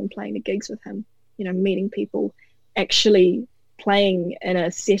coming along and playing the gigs with him, you know, meeting people, actually playing in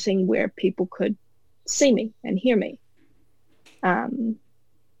a setting where people could see me and hear me.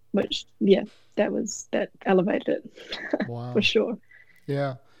 Which, yeah, that elevated it. Wow. For sure.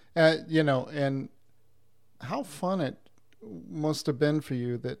 Yeah. You know, and how fun it must have been for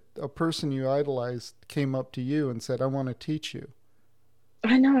you that a person you idolized came up to you and said, I want to teach you.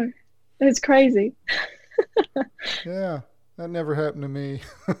 I know. It's crazy. Yeah, that never happened to me.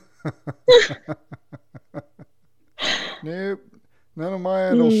 Nope. None of my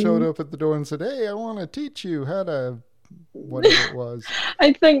idols showed up at the door and said, hey, I want to teach you how to, whatever it was.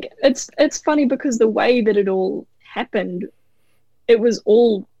 I think it's funny because the way that it all happened, it was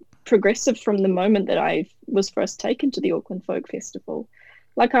all progressive from the moment that I was first taken to the Auckland Folk Festival.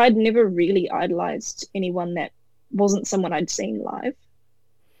 Like, I'd never really idolized anyone that wasn't someone I'd seen live,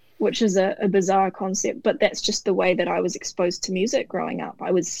 which is a bizarre concept, but that's just the way that I was exposed to music growing up. I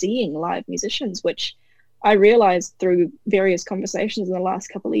was seeing live musicians, which I realized through various conversations in the last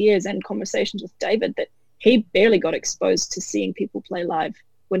couple of years and conversations with David that he barely got exposed to seeing people play live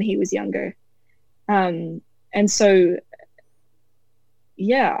when he was younger. And so,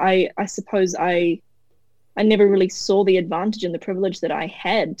 yeah, I suppose I never really saw the advantage and the privilege that I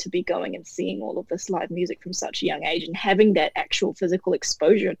had to be going and seeing all of this live music from such a young age and having that actual physical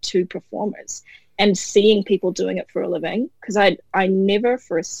exposure to performers and seeing people doing it for a living. Because I never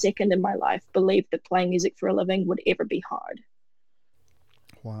for a second in my life believed that playing music for a living would ever be hard.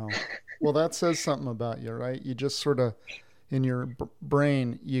 Wow. Well, that says something about you, right? You just sort of, in your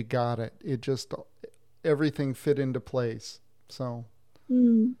brain, you got it. It just, everything fit into place. So...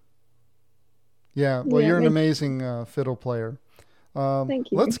 Yeah, well, you're an amazing fiddle player.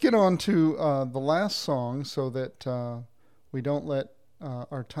 Thank you. Let's get on to the last song so that we don't let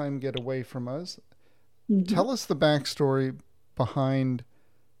our time get away from us. Mm-hmm. Tell us the backstory behind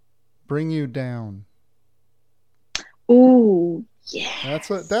Bring You Down. Ooh, yeah.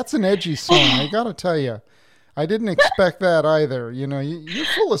 That's an edgy song, I got to tell you. I didn't expect that either. You know, you're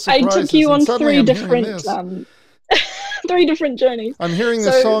full of surprises. I took you on three different journeys. I'm hearing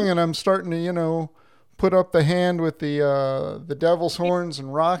this song and I'm starting to, put up the hand with the devil's horns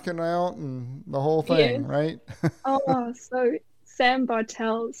and rocking out and the whole thing, Yes. right? Oh, so Sam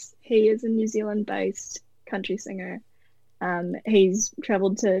Bartels, he is a New Zealand-based country singer. He's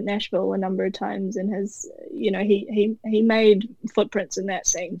traveled to Nashville a number of times and has, he made footprints in that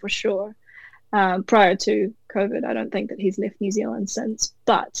scene for sure. Prior to COVID, I don't think that he's left New Zealand since,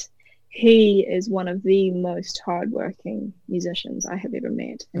 but he is one of the most hardworking musicians I have ever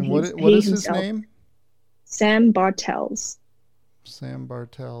met. And what is his name? Sam Bartels. Sam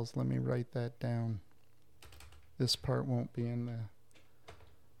Bartels. Let me write that down. This part won't be in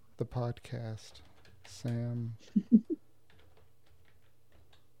the podcast. Sam.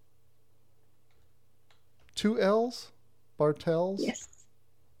 2 L's? Bartels? Yes.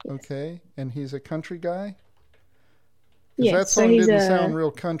 Okay. And he's a country guy? Yes, that song didn't sound real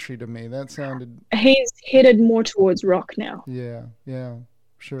country to me. That sounded... He's headed more towards rock now. Yeah,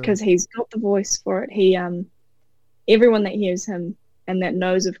 sure. Because he's got the voice for it. He, everyone that hears him and that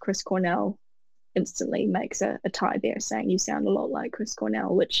knows of Chris Cornell instantly makes a tie there saying you sound a lot like Chris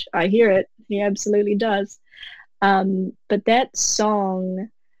Cornell, which I hear it. He absolutely does. But that song,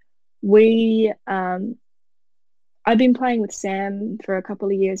 I've been playing with Sam for a couple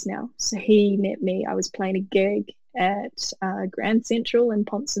of years now. So he met me. I was playing a gig at Grand Central in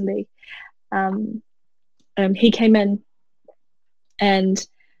Ponsonby. He came in and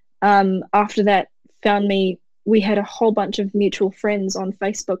after that found me. We had a whole bunch of mutual friends on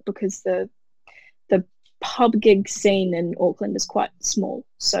Facebook because the pub gig scene in Auckland is quite small.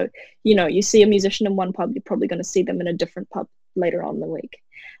 So, you see a musician in one pub, you're probably going to see them in a different pub later on in the week.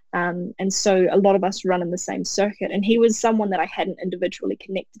 And so a lot of us run in the same circuit. And he was someone that I hadn't individually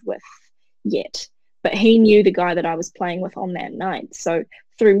connected with yet, but he knew the guy that I was playing with on that night. So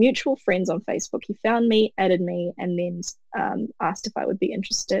through mutual friends on Facebook, he found me, added me, and then asked if I would be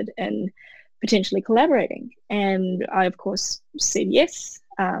interested in potentially collaborating. And I, of course, said yes.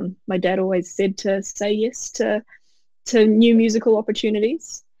 My dad always said to say yes to new musical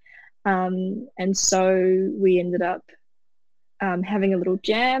opportunities. And so we ended up having a little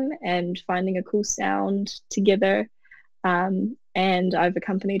jam and finding a cool sound together. And I've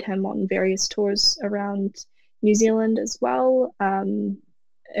accompanied him on various tours around New Zealand as well,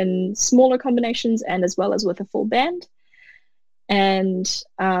 in smaller combinations and as well as with a full band. And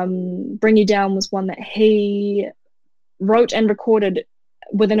Bring You Down was one that he wrote and recorded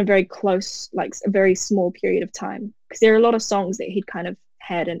within a very close, like a very small period of time. Because there are a lot of songs that he'd kind of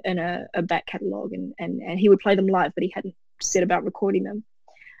had in a back catalogue and he would play them live, but he hadn't set about recording them.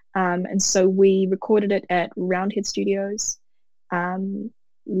 And so we recorded it at Roundhead Studios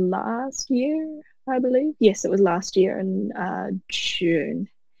last year, I believe. Yes, it was last year in June.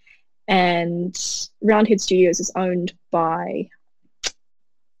 And Roundhead Studios is owned by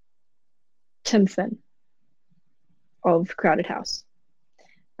Tim Finn of Crowded House.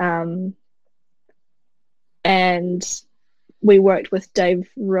 And we worked with Dave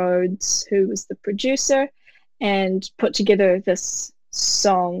Rhodes, who was the producer, and put together this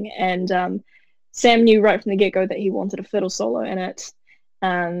song. And Sam knew right from the get-go that he wanted a fiddle solo in it.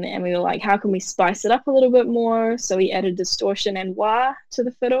 And we were like, how can we spice it up a little bit more? So he added distortion and wah to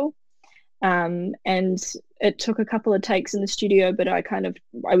the fiddle. And it took a couple of takes in the studio, but I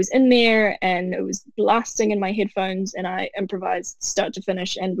was in there and it was blasting in my headphones and I improvised start to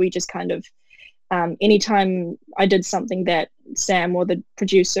finish. And we just kind of, anytime I did something that Sam or the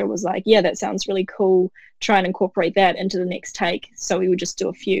producer was like, yeah, that sounds really cool, try and incorporate that into the next take. So we would just do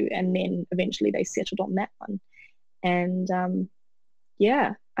a few and then eventually they settled on that one. And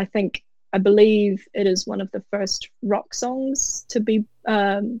yeah, I believe it is one of the first rock songs to be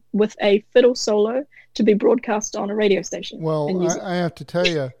with a fiddle solo to be broadcast on a radio station. Well, I have to tell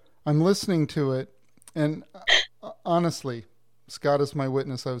you, I'm listening to it, and honestly, Scott is my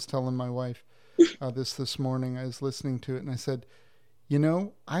witness. I was telling my wife this morning. I was listening to it, and I said,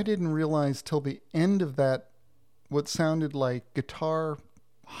 I didn't realize till the end of that, what sounded like guitar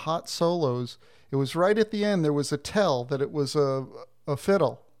hot solos. It was right at the end. There was a tell that it was a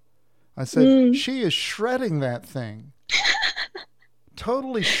fiddle. I said, she is shredding that thing.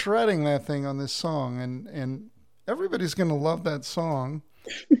 Totally shredding that thing on this song. And everybody's going to love that song.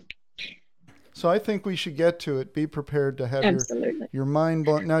 So I think we should get to it. Be prepared to have your mind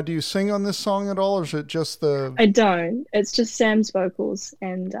blown. Now, do you sing on this song at all, or is it just the... I don't. It's just Sam's vocals.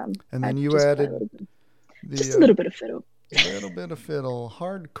 And then you added... just a little bit of fiddle. A little bit of fiddle.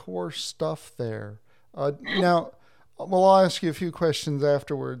 Hardcore stuff there. Now... Well, I'll ask you a few questions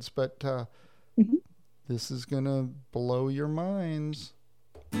afterwards, but this is going to blow your minds.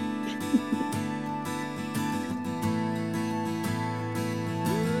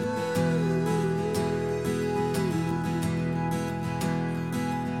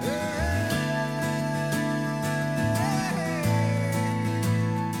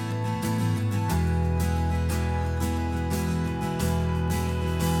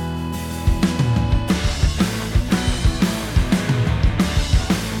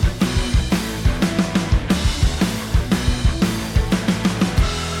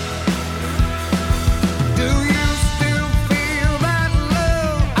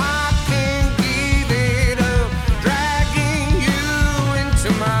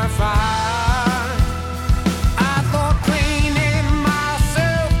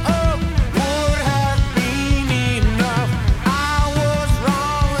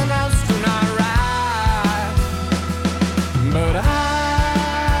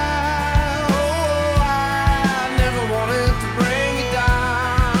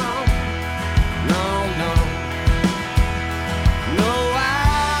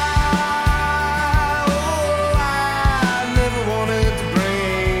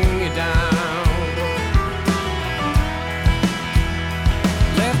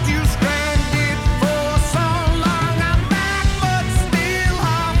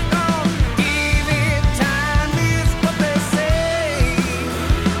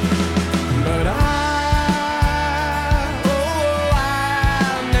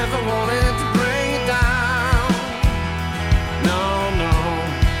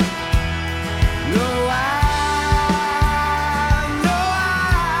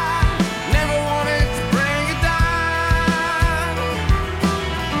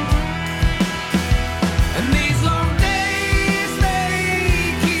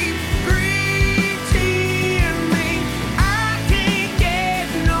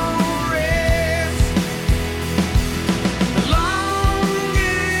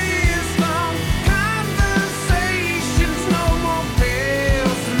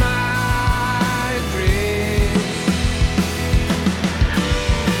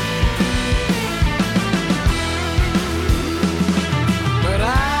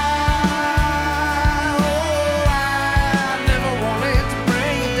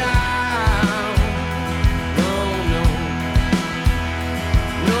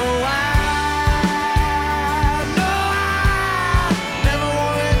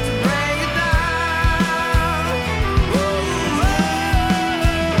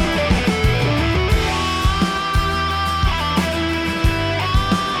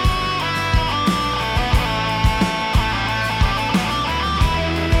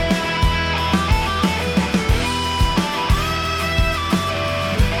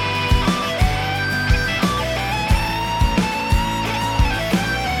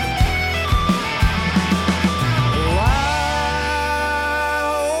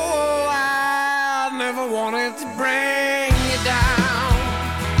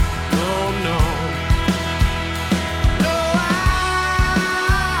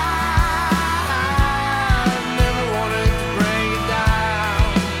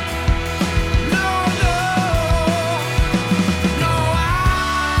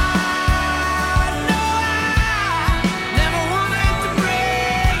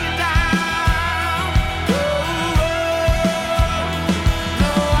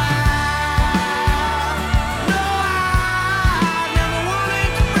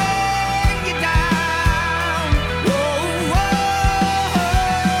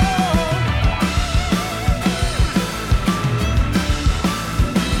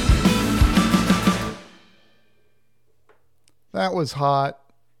 that was hot.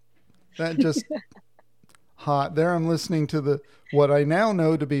 That just hot. There I'm listening to what I now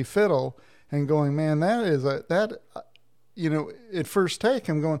know to be fiddle and going, man, at first take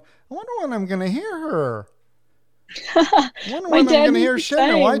I'm going, I wonder when I'm going to hear her. I wonder when I'm going to hear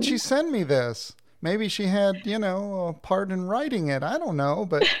Shimna. Why'd she send me this? Maybe she had, a part in writing it. I don't know,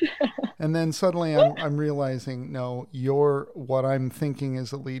 but and then suddenly I'm realizing, no, you're what I'm thinking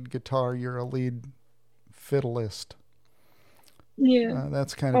is a lead guitar. You're a lead fiddleist. Yeah,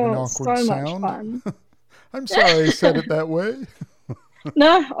 that's kind of an awkward so sound. Much fun. I'm sorry I said it that way.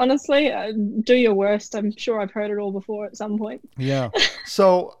 No, honestly, do your worst. I'm sure I've heard it all before at some point. Yeah.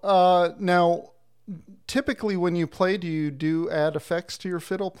 So now, typically when you play, do you add effects to your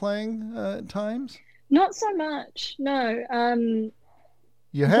fiddle playing at times? Not so much, no.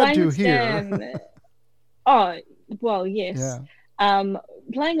 You had to here. Oh, well, yes. Yeah.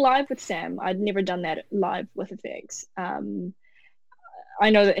 Playing live with Sam, I'd never done that live with effects. I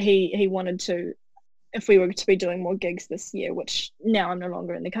know that he wanted to, if we were to be doing more gigs this year, which now I'm no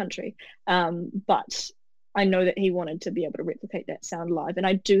longer in the country, but I know that he wanted to be able to replicate that sound live, and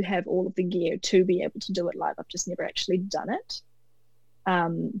I do have all of the gear to be able to do it live. I've just never actually done it.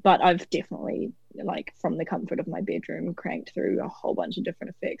 But I've definitely, from the comfort of my bedroom, cranked through a whole bunch of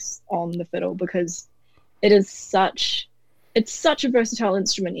different effects on the fiddle, because it's such a versatile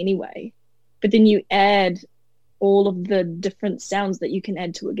instrument anyway. But then you add all of the different sounds that you can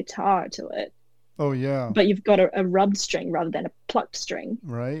add to a guitar to it. Oh yeah. But you've got a rubbed string rather than a plucked string.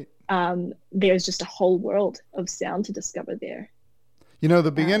 Right. There's just a whole world of sound to discover there.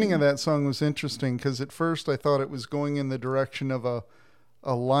 The beginning of that song was interesting because at first I thought it was going in the direction of a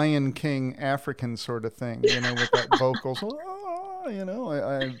Lion King African sort of thing, with that vocals.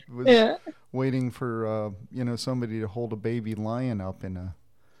 I was waiting for, somebody to hold a baby lion up in the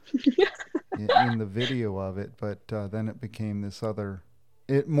video of it. But then it became this other,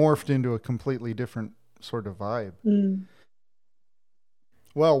 it morphed into a completely different sort of vibe. Mm.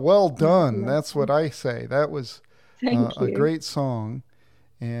 Well done. That's what I say. That was a great song.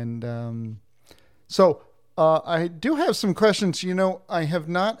 And so I do have some questions. I have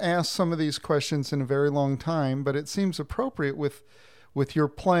not asked some of these questions in a very long time, but it seems appropriate with your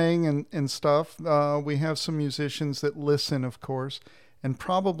playing and stuff. We have some musicians that listen, of course, and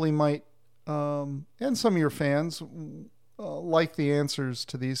probably might, and some of your fans like the answers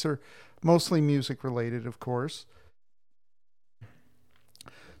to these. Are mostly music related, of course.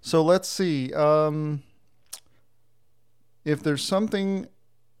 So let's see. If there's something,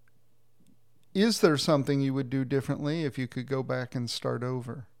 is there something you would do differently if you could go back and start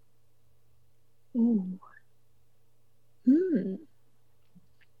over? Ooh.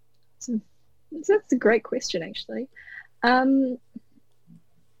 That's a great question, actually.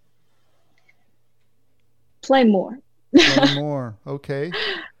 Play more. Play more. Okay.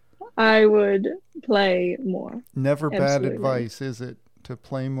 I would play more. Never bad Absolutely. Advice, is it? To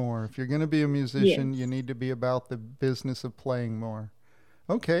play more. If you're going to be a musician, Yes. You need to be about the business of playing more.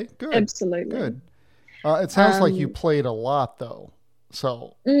 Okay, good. Absolutely. Good. It sounds like you played a lot, though.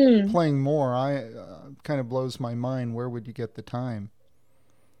 So playing more, kind of blows my mind. Where would you get the time?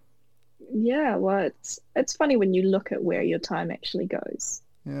 Yeah, well, it's funny when you look at where your time actually goes,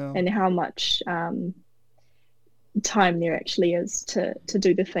 Yeah. and how much time there actually is to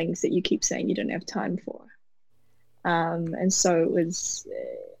do the things that you keep saying you don't have time for. And so it was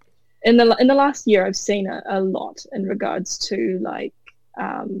in the last year, I've seen a lot in regards to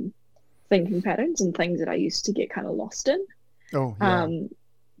thinking patterns and things that I used to get kind of lost in. Oh, yeah.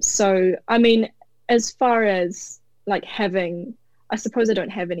 So I mean, as far as I suppose I don't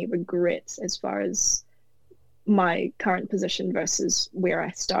have any regrets as far as my current position versus where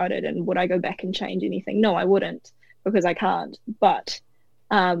I started, and would I go back and change anything? No, I wouldn't, because I can't. But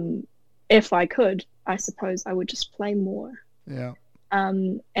if I could, I suppose I would just play more. Yeah.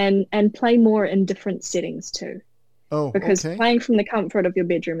 And play more in different settings too. Oh, because okay. playing from the comfort of your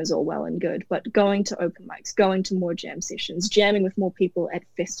bedroom is all well and good, but going to open mics, going to more jam sessions, jamming with more people at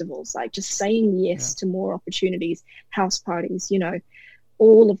festivals, just saying yes to more opportunities, house parties,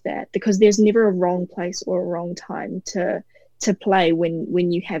 all of that, because there's never a wrong place or a wrong time to play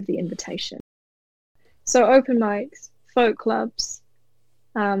when you have the invitation. So open mics, folk clubs,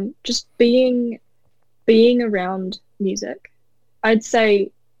 just being around music, I'd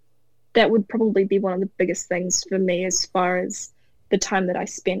say that would probably be one of the biggest things for me, as far as the time that I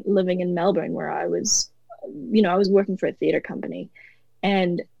spent living in Melbourne, where I was working for a theatre company,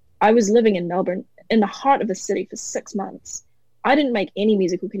 and I was living in Melbourne in the heart of the city for 6 months. I didn't make any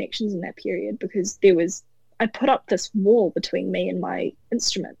musical connections in that period because I put up this wall between me and my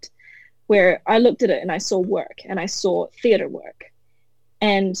instrument, where I looked at it and I saw work and I saw theater work.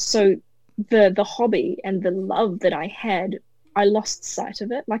 And so the hobby and the love that I had, I lost sight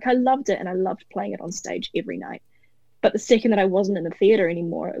of it. Like, I loved it and I loved playing it on stage every night. But the second that I wasn't in the theater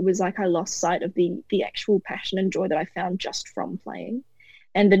anymore, it was like I lost sight of the actual passion and joy that I found just from playing,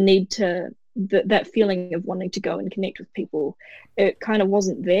 and the need to that feeling of wanting to go and connect with people. It kind of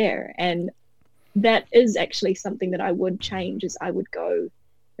wasn't there, and that is actually something that I would change. Is I would go,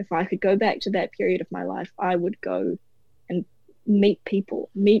 if I could go back to that period of my life, I would go and meet people,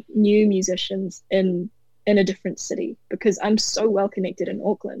 meet new musicians in a different city, because I'm so well connected in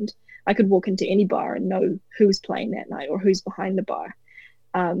Auckland. I could walk into any bar and know who's playing that night or who's behind the bar,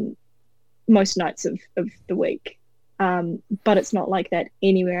 most nights of the week. But it's not like that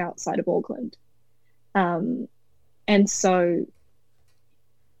anywhere outside of Auckland. And so,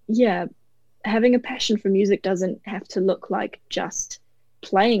 yeah, having a passion for music doesn't have to look like just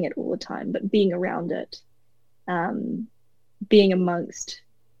playing it all the time, but being around it, being amongst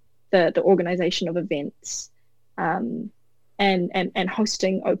the organization of events, and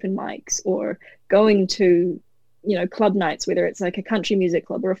hosting open mics, or going to, club nights, whether it's like a country music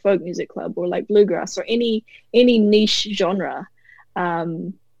club or a folk music club or like bluegrass or any niche genre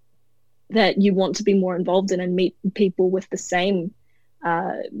that you want to be more involved in, and meet people with the same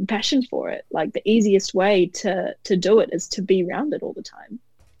passion for it. Like, the easiest way to do it is to be around it all the time.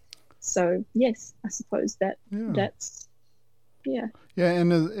 So yes, I suppose that's yeah.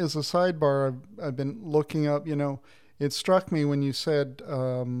 And as a sidebar, I've been looking up, it struck me when you said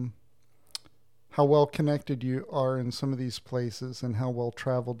how well connected you are in some of these places and how well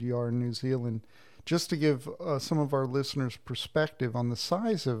traveled you are in New Zealand. Just to give some of our listeners perspective on the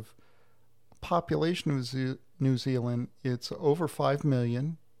size of population of New Zealand, it's over 5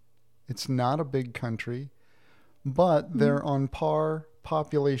 million. It's not a big country, but they're on par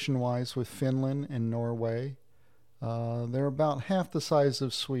population-wise with Finland and Norway. They're about half the size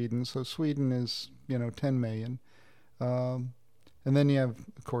of Sweden, so Sweden is 10 million. And then you have,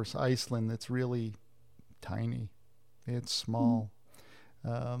 of course, Iceland, that's really tiny. It's small.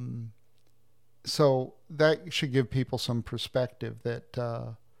 So that should give people some perspective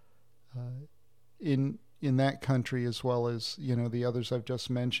that in that country, as well as the others I've just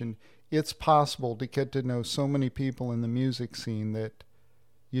mentioned, it's possible to get to know so many people in the music scene that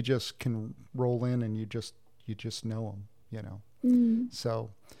you just can roll in and you just know them. So,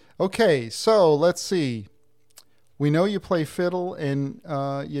 okay, so let's see. We know you play fiddle and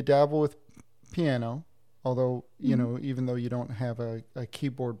you dabble with piano, although, even though you don't have a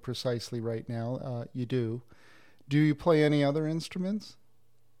keyboard precisely right now, you do. Do you play any other instruments?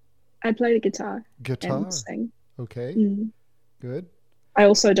 I play the guitar. Guitar? And sing. Okay, good. I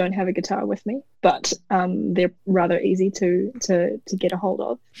also don't have a guitar with me, but they're rather easy to get a hold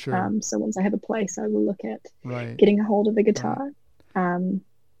of. Sure. So once I have a place, I will look at right. getting a hold of the guitar. Right.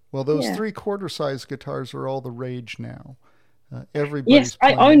 Well, those 3/4 size guitars are all the rage now. Everybody's yes,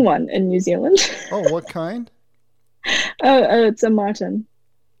 playing. I own one in New Zealand. Oh, what kind? It's a Martin.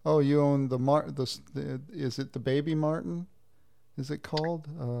 Oh, you own the is it the Baby Martin? Is it called?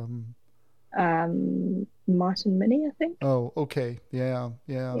 Martin Mini, I think. Oh, okay. Yeah.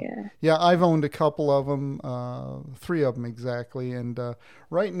 I've owned a couple of them, 3 of them exactly. And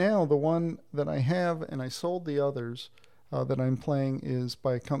right now, the one that I have, and I sold the others that I'm playing, is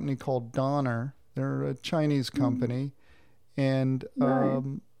by a company called Donner. They're a Chinese company, and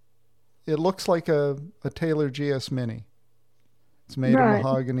it looks like a Taylor GS Mini. It's made of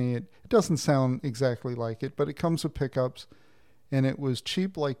mahogany. It doesn't sound exactly like it, but it comes with pickups, and it was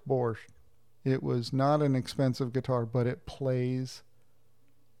cheap like borscht. It was not an expensive guitar, but it plays.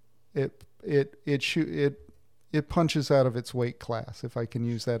 It punches out of its weight class, if I can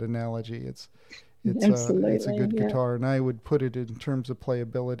use that analogy. It's a good guitar, and I would put it in terms of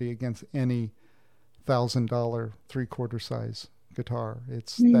playability against any $1,000 3/4 size guitar.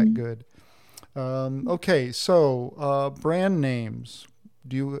 It's that good. Okay, so brand names.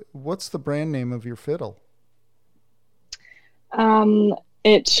 What's the brand name of your fiddle?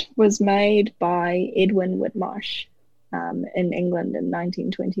 It was made by Edwin Whitmarsh in England in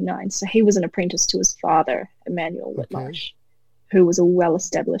 1929. So he was an apprentice to his father, Emmanuel Whitmarsh, who was a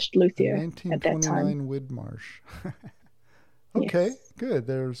well-established luthier at that time. 1929 Whitmarsh. Okay, yes. Good.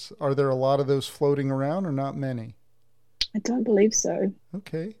 Are there a lot of those floating around, or not many? I don't believe so.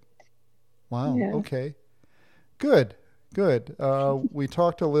 Okay. Wow. Yeah. Okay. Good. We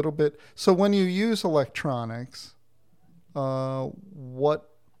talked a little bit. So when you use electronics, what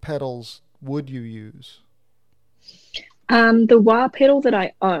pedals would you use? The wah pedal that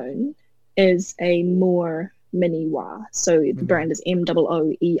I own is a Moore Mini wah. So the brand is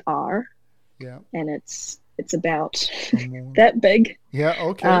MOOER. Yeah. and it's about More. that big. Yeah.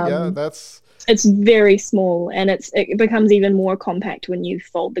 Okay. Yeah. Um, That's it's very small, and it becomes even more compact when you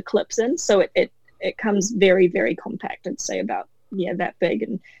fold the clips in. So it comes very, very compact. I'd say about that big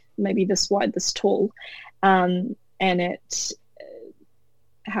and maybe this wide, this tall. And it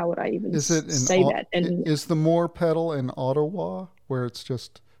how would I even is it say that? And is the more pedal an Ottawa where it's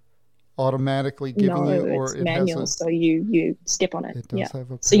just automatically giving no, you, or it's it has manual, a so you step on it. it Yeah. does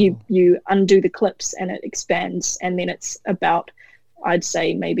have a So you pedal. you undo the clips and it expands, and then it's about, I'd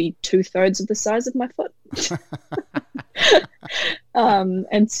say, maybe 2/3 of the size of my foot.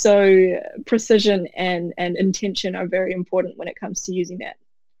 And so precision and intention are very important when it comes to using that.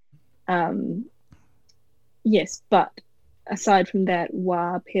 Yes, but aside from that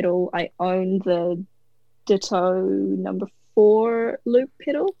wah pedal, I own the Ditto number 4 loop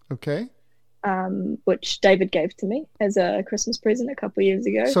pedal, Okay. which David gave to me as a Christmas present a couple of years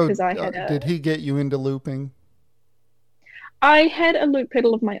ago So because I had did he get you into looping? I had a loop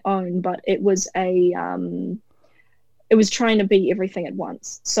pedal of my own, but it was trying to be everything at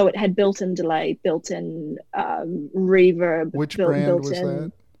once. So it had built-in delay, built-in reverb, Which brand was that?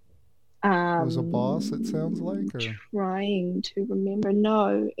 built-in. It was a Boss, it sounds like, or Trying to remember.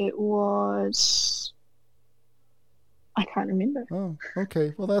 No, it was. I can't remember. oh,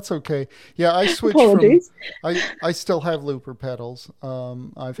 okay. Well, that's okay. Yeah, I switched from. Apologies. I still have looper pedals.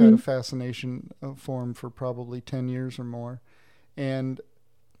 I've had a fascination for them for probably 10 years or more, and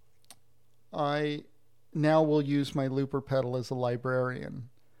I now will use my looper pedal as a librarian.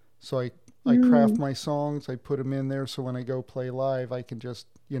 So I craft my songs, I put them in there, so when I go play live, I can just,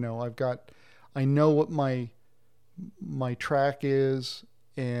 I know what my track is,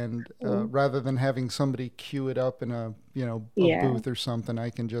 and rather than having somebody cue it up in a booth or something, I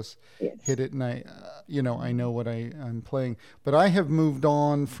can just hit it, and I know what I'm playing. But I have moved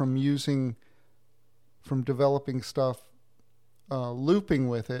on from developing stuff, looping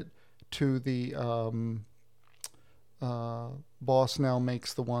with it, to the Boss now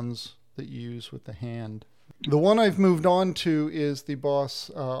makes the ones that you use with the hand. The one I've moved on to is the Boss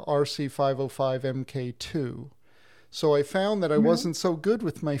RC505 MK2. So I found that I wasn't so good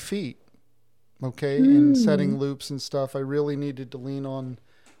with my feet, okay, in setting loops and stuff. I really needed to lean on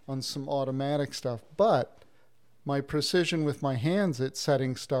some automatic stuff. But my precision with my hands at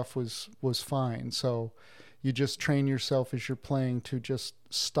setting stuff was fine. So you just train yourself as you're playing to just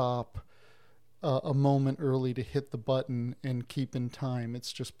stop a moment early to hit the button and keep in time.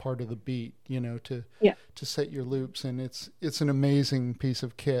 It's just part of the beat, to set your loops, and it's an amazing piece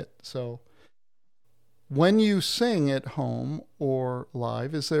of kit. So when you sing at home or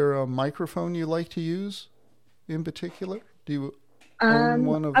live, is there a microphone you like to use in particular? Do you own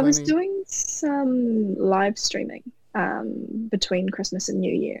one of I was any? doing some live streaming between Christmas and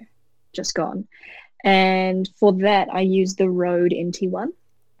New Year, just gone. And for that, I used the Rode NT1.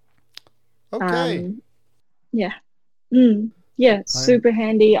 Okay. Yeah. Yeah, super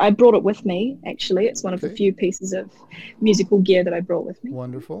handy. I brought it with me, actually. It's one of the few pieces of musical gear that I brought with me.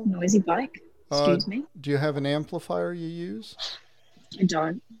 Wonderful. Noisy bike. Excuse me. Do you have an amplifier you use? I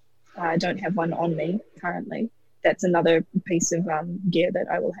don't. I don't have one on me currently. That's another piece of gear that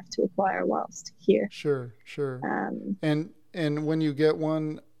I will have to acquire whilst here. Sure. And when you get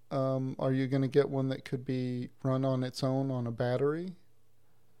one, are you going to get one that could be run on its own on a battery?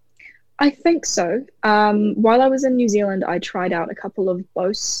 I think so. While I was in New Zealand, I tried out a couple of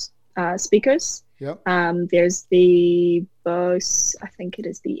Bose speakers. Yep. There's the Bose, I think it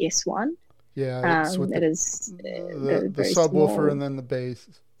is the S1. Yeah, it's with it is the subwoofer small. And then the bass,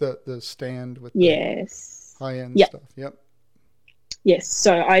 the stand with the high-end stuff. Yep. Yes,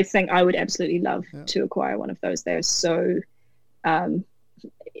 so I think I would absolutely love to acquire one of those. They're so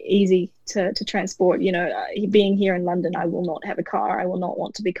easy to transport. Being here in London, I will not have a car. I will not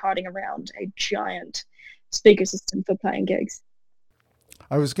want to be carting around a giant speaker system for playing gigs.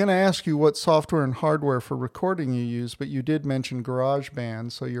 I was going to ask you what software and hardware for recording you use, but you did mention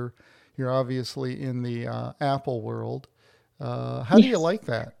GarageBand, so you're obviously in the Apple world. How do you like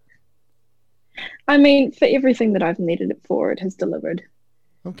that? I mean, for everything that I've needed it for, it has delivered.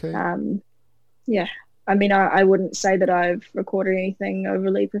 Okay. Yeah. I mean, I wouldn't say that I've recorded anything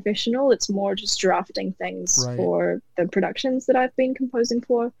overly professional. It's more just drafting things for the productions that I've been composing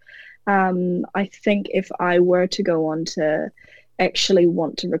for. I think if I were to go on to actually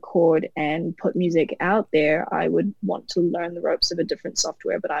want to record and put music out there, I would want to learn the ropes of a different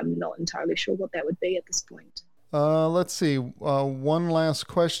software, but I'm not entirely sure what that would be at this point. Let's see. One last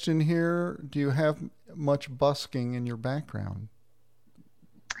question here. Do you have much busking in your background?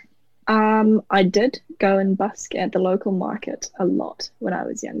 I did go and busk at the local market a lot when I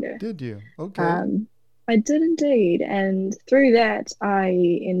was younger. Did you? Okay. I did indeed. And through that,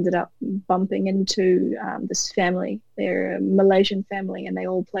 I ended up bumping into this family. They're a Malaysian family, and they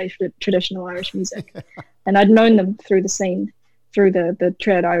all play traditional Irish music. And I'd known them through the scene, through the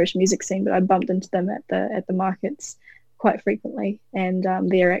trad Irish music scene, but I bumped into them at the markets quite frequently. And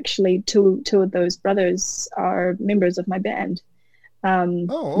they're actually two of those brothers are members of my band.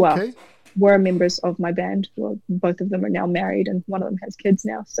 Well, were members of my band. Well, both of them are now married, and one of them has kids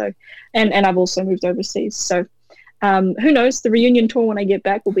now. So, and I've also moved overseas. So, who knows? The reunion tour when I get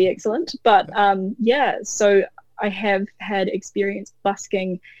back will be excellent. But so I have had experience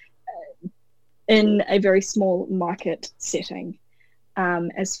busking in a very small market setting.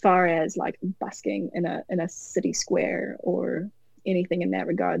 As far as like busking in a city square or anything in that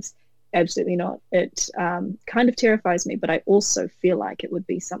regards, absolutely not. It kind of terrifies me, but I also feel like it would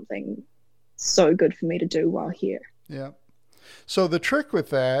be something so good for me to do while here. Yeah. So the trick with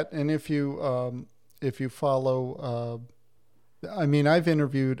that, and if you follow, I mean, I've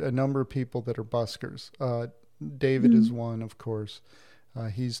interviewed a number of people that are buskers. David is one, of course.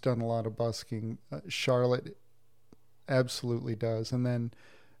 He's done a lot of busking. Charlotte absolutely does. And then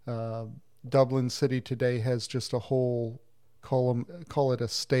Dublin City Today has just a whole, call it a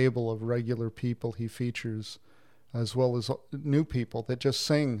stable of regular people he features, as well as new people that just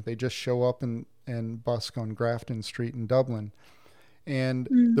sing. They just show up and busk on Grafton Street in Dublin. And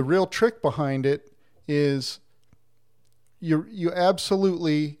the real trick behind it is you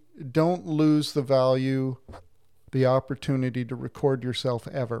absolutely don't lose the value, the opportunity to record yourself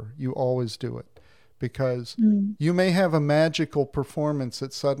ever. You always do it, because you may have a magical performance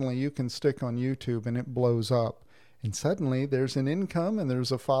that suddenly you can stick on YouTube and it blows up. And suddenly there's an income and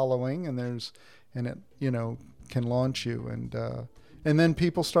there's a following and it, can launch you. And then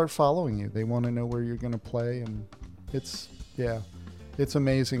people start following you. They want to know where you're going to play. And it's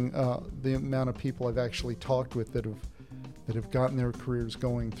amazing. The amount of people I've actually talked with that have gotten their careers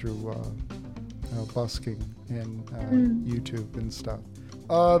going through busking and YouTube and stuff.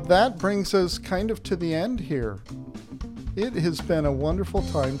 That brings us kind of to the end here. It has been a wonderful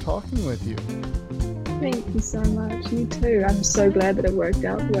time talking with you. Thank you so much. You too. I'm so glad that it worked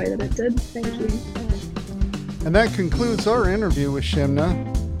out the way that it did. Thank you. And that concludes our interview with Shimna.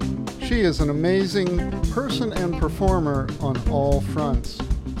 She is an amazing person and performer on all fronts.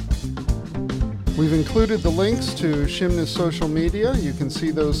 We've included the links to Shimna's social media. You can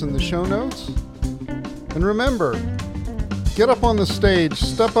see those in the show notes. And remember, get up on the stage,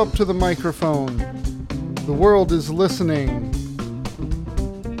 step up to the microphone. The world is listening.